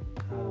at that.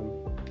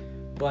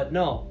 But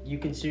no, you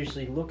can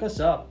seriously look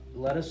us up.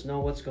 Let us know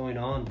what's going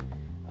on.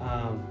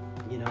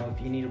 You know,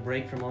 if you need a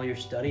break from all your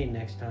studying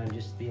next time,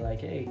 just be like,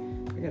 hey,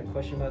 I got a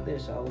question about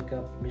this. I'll look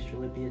up Mr.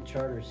 Lippy at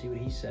Charter, see what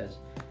he says.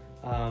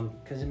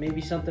 Because it may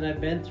be something I've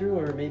been through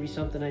or maybe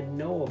something I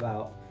know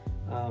about.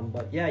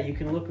 But yeah, you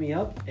can look me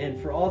up. And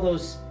for all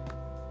those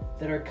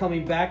that are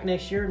coming back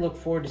next year, look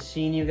forward to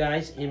seeing you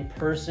guys in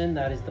person.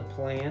 That is the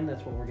plan.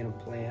 That's what we're going to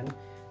plan.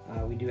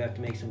 We do have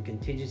to make some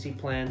contingency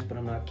plans, but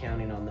I'm not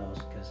counting on those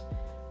because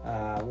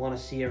I want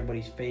to see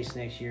everybody's face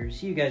next year.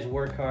 See you guys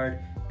work hard,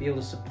 be able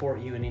to support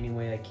you in any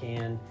way I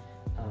can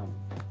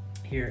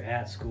here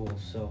at school.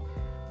 So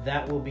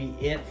that will be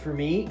it for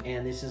me,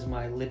 and this is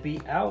my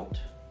Lippy out.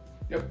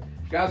 Yep.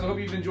 Guys, I hope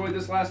you've enjoyed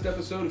this last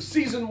episode of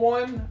Season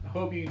 1. I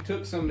hope you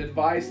took some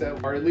advice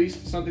that, or at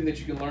least something that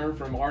you can learn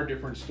from our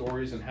different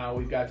stories and how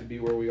we've got to be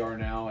where we are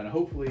now, and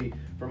hopefully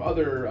from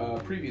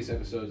other previous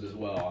episodes as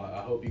well.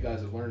 I hope you guys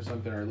have learned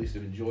something or at least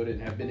have enjoyed it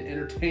and have been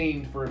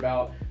entertained for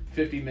about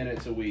 50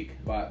 minutes a week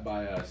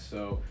by us.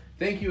 So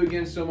thank you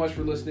again so much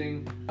for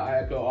listening. I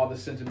echo all the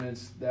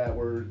sentiments that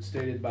were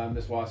stated by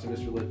Ms. Watson,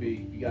 Mr.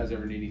 Lippy. If you guys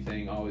ever need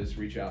anything, always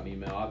reach out and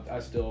email. I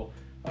still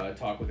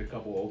talk with a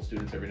couple old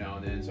students every now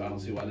and then, so I don't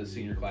see why this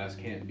senior class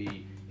can't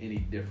be any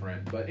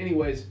different. But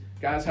anyways,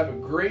 guys, have a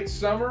great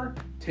summer.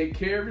 Take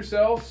care of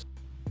yourselves,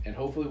 and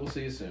hopefully we'll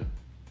see you soon.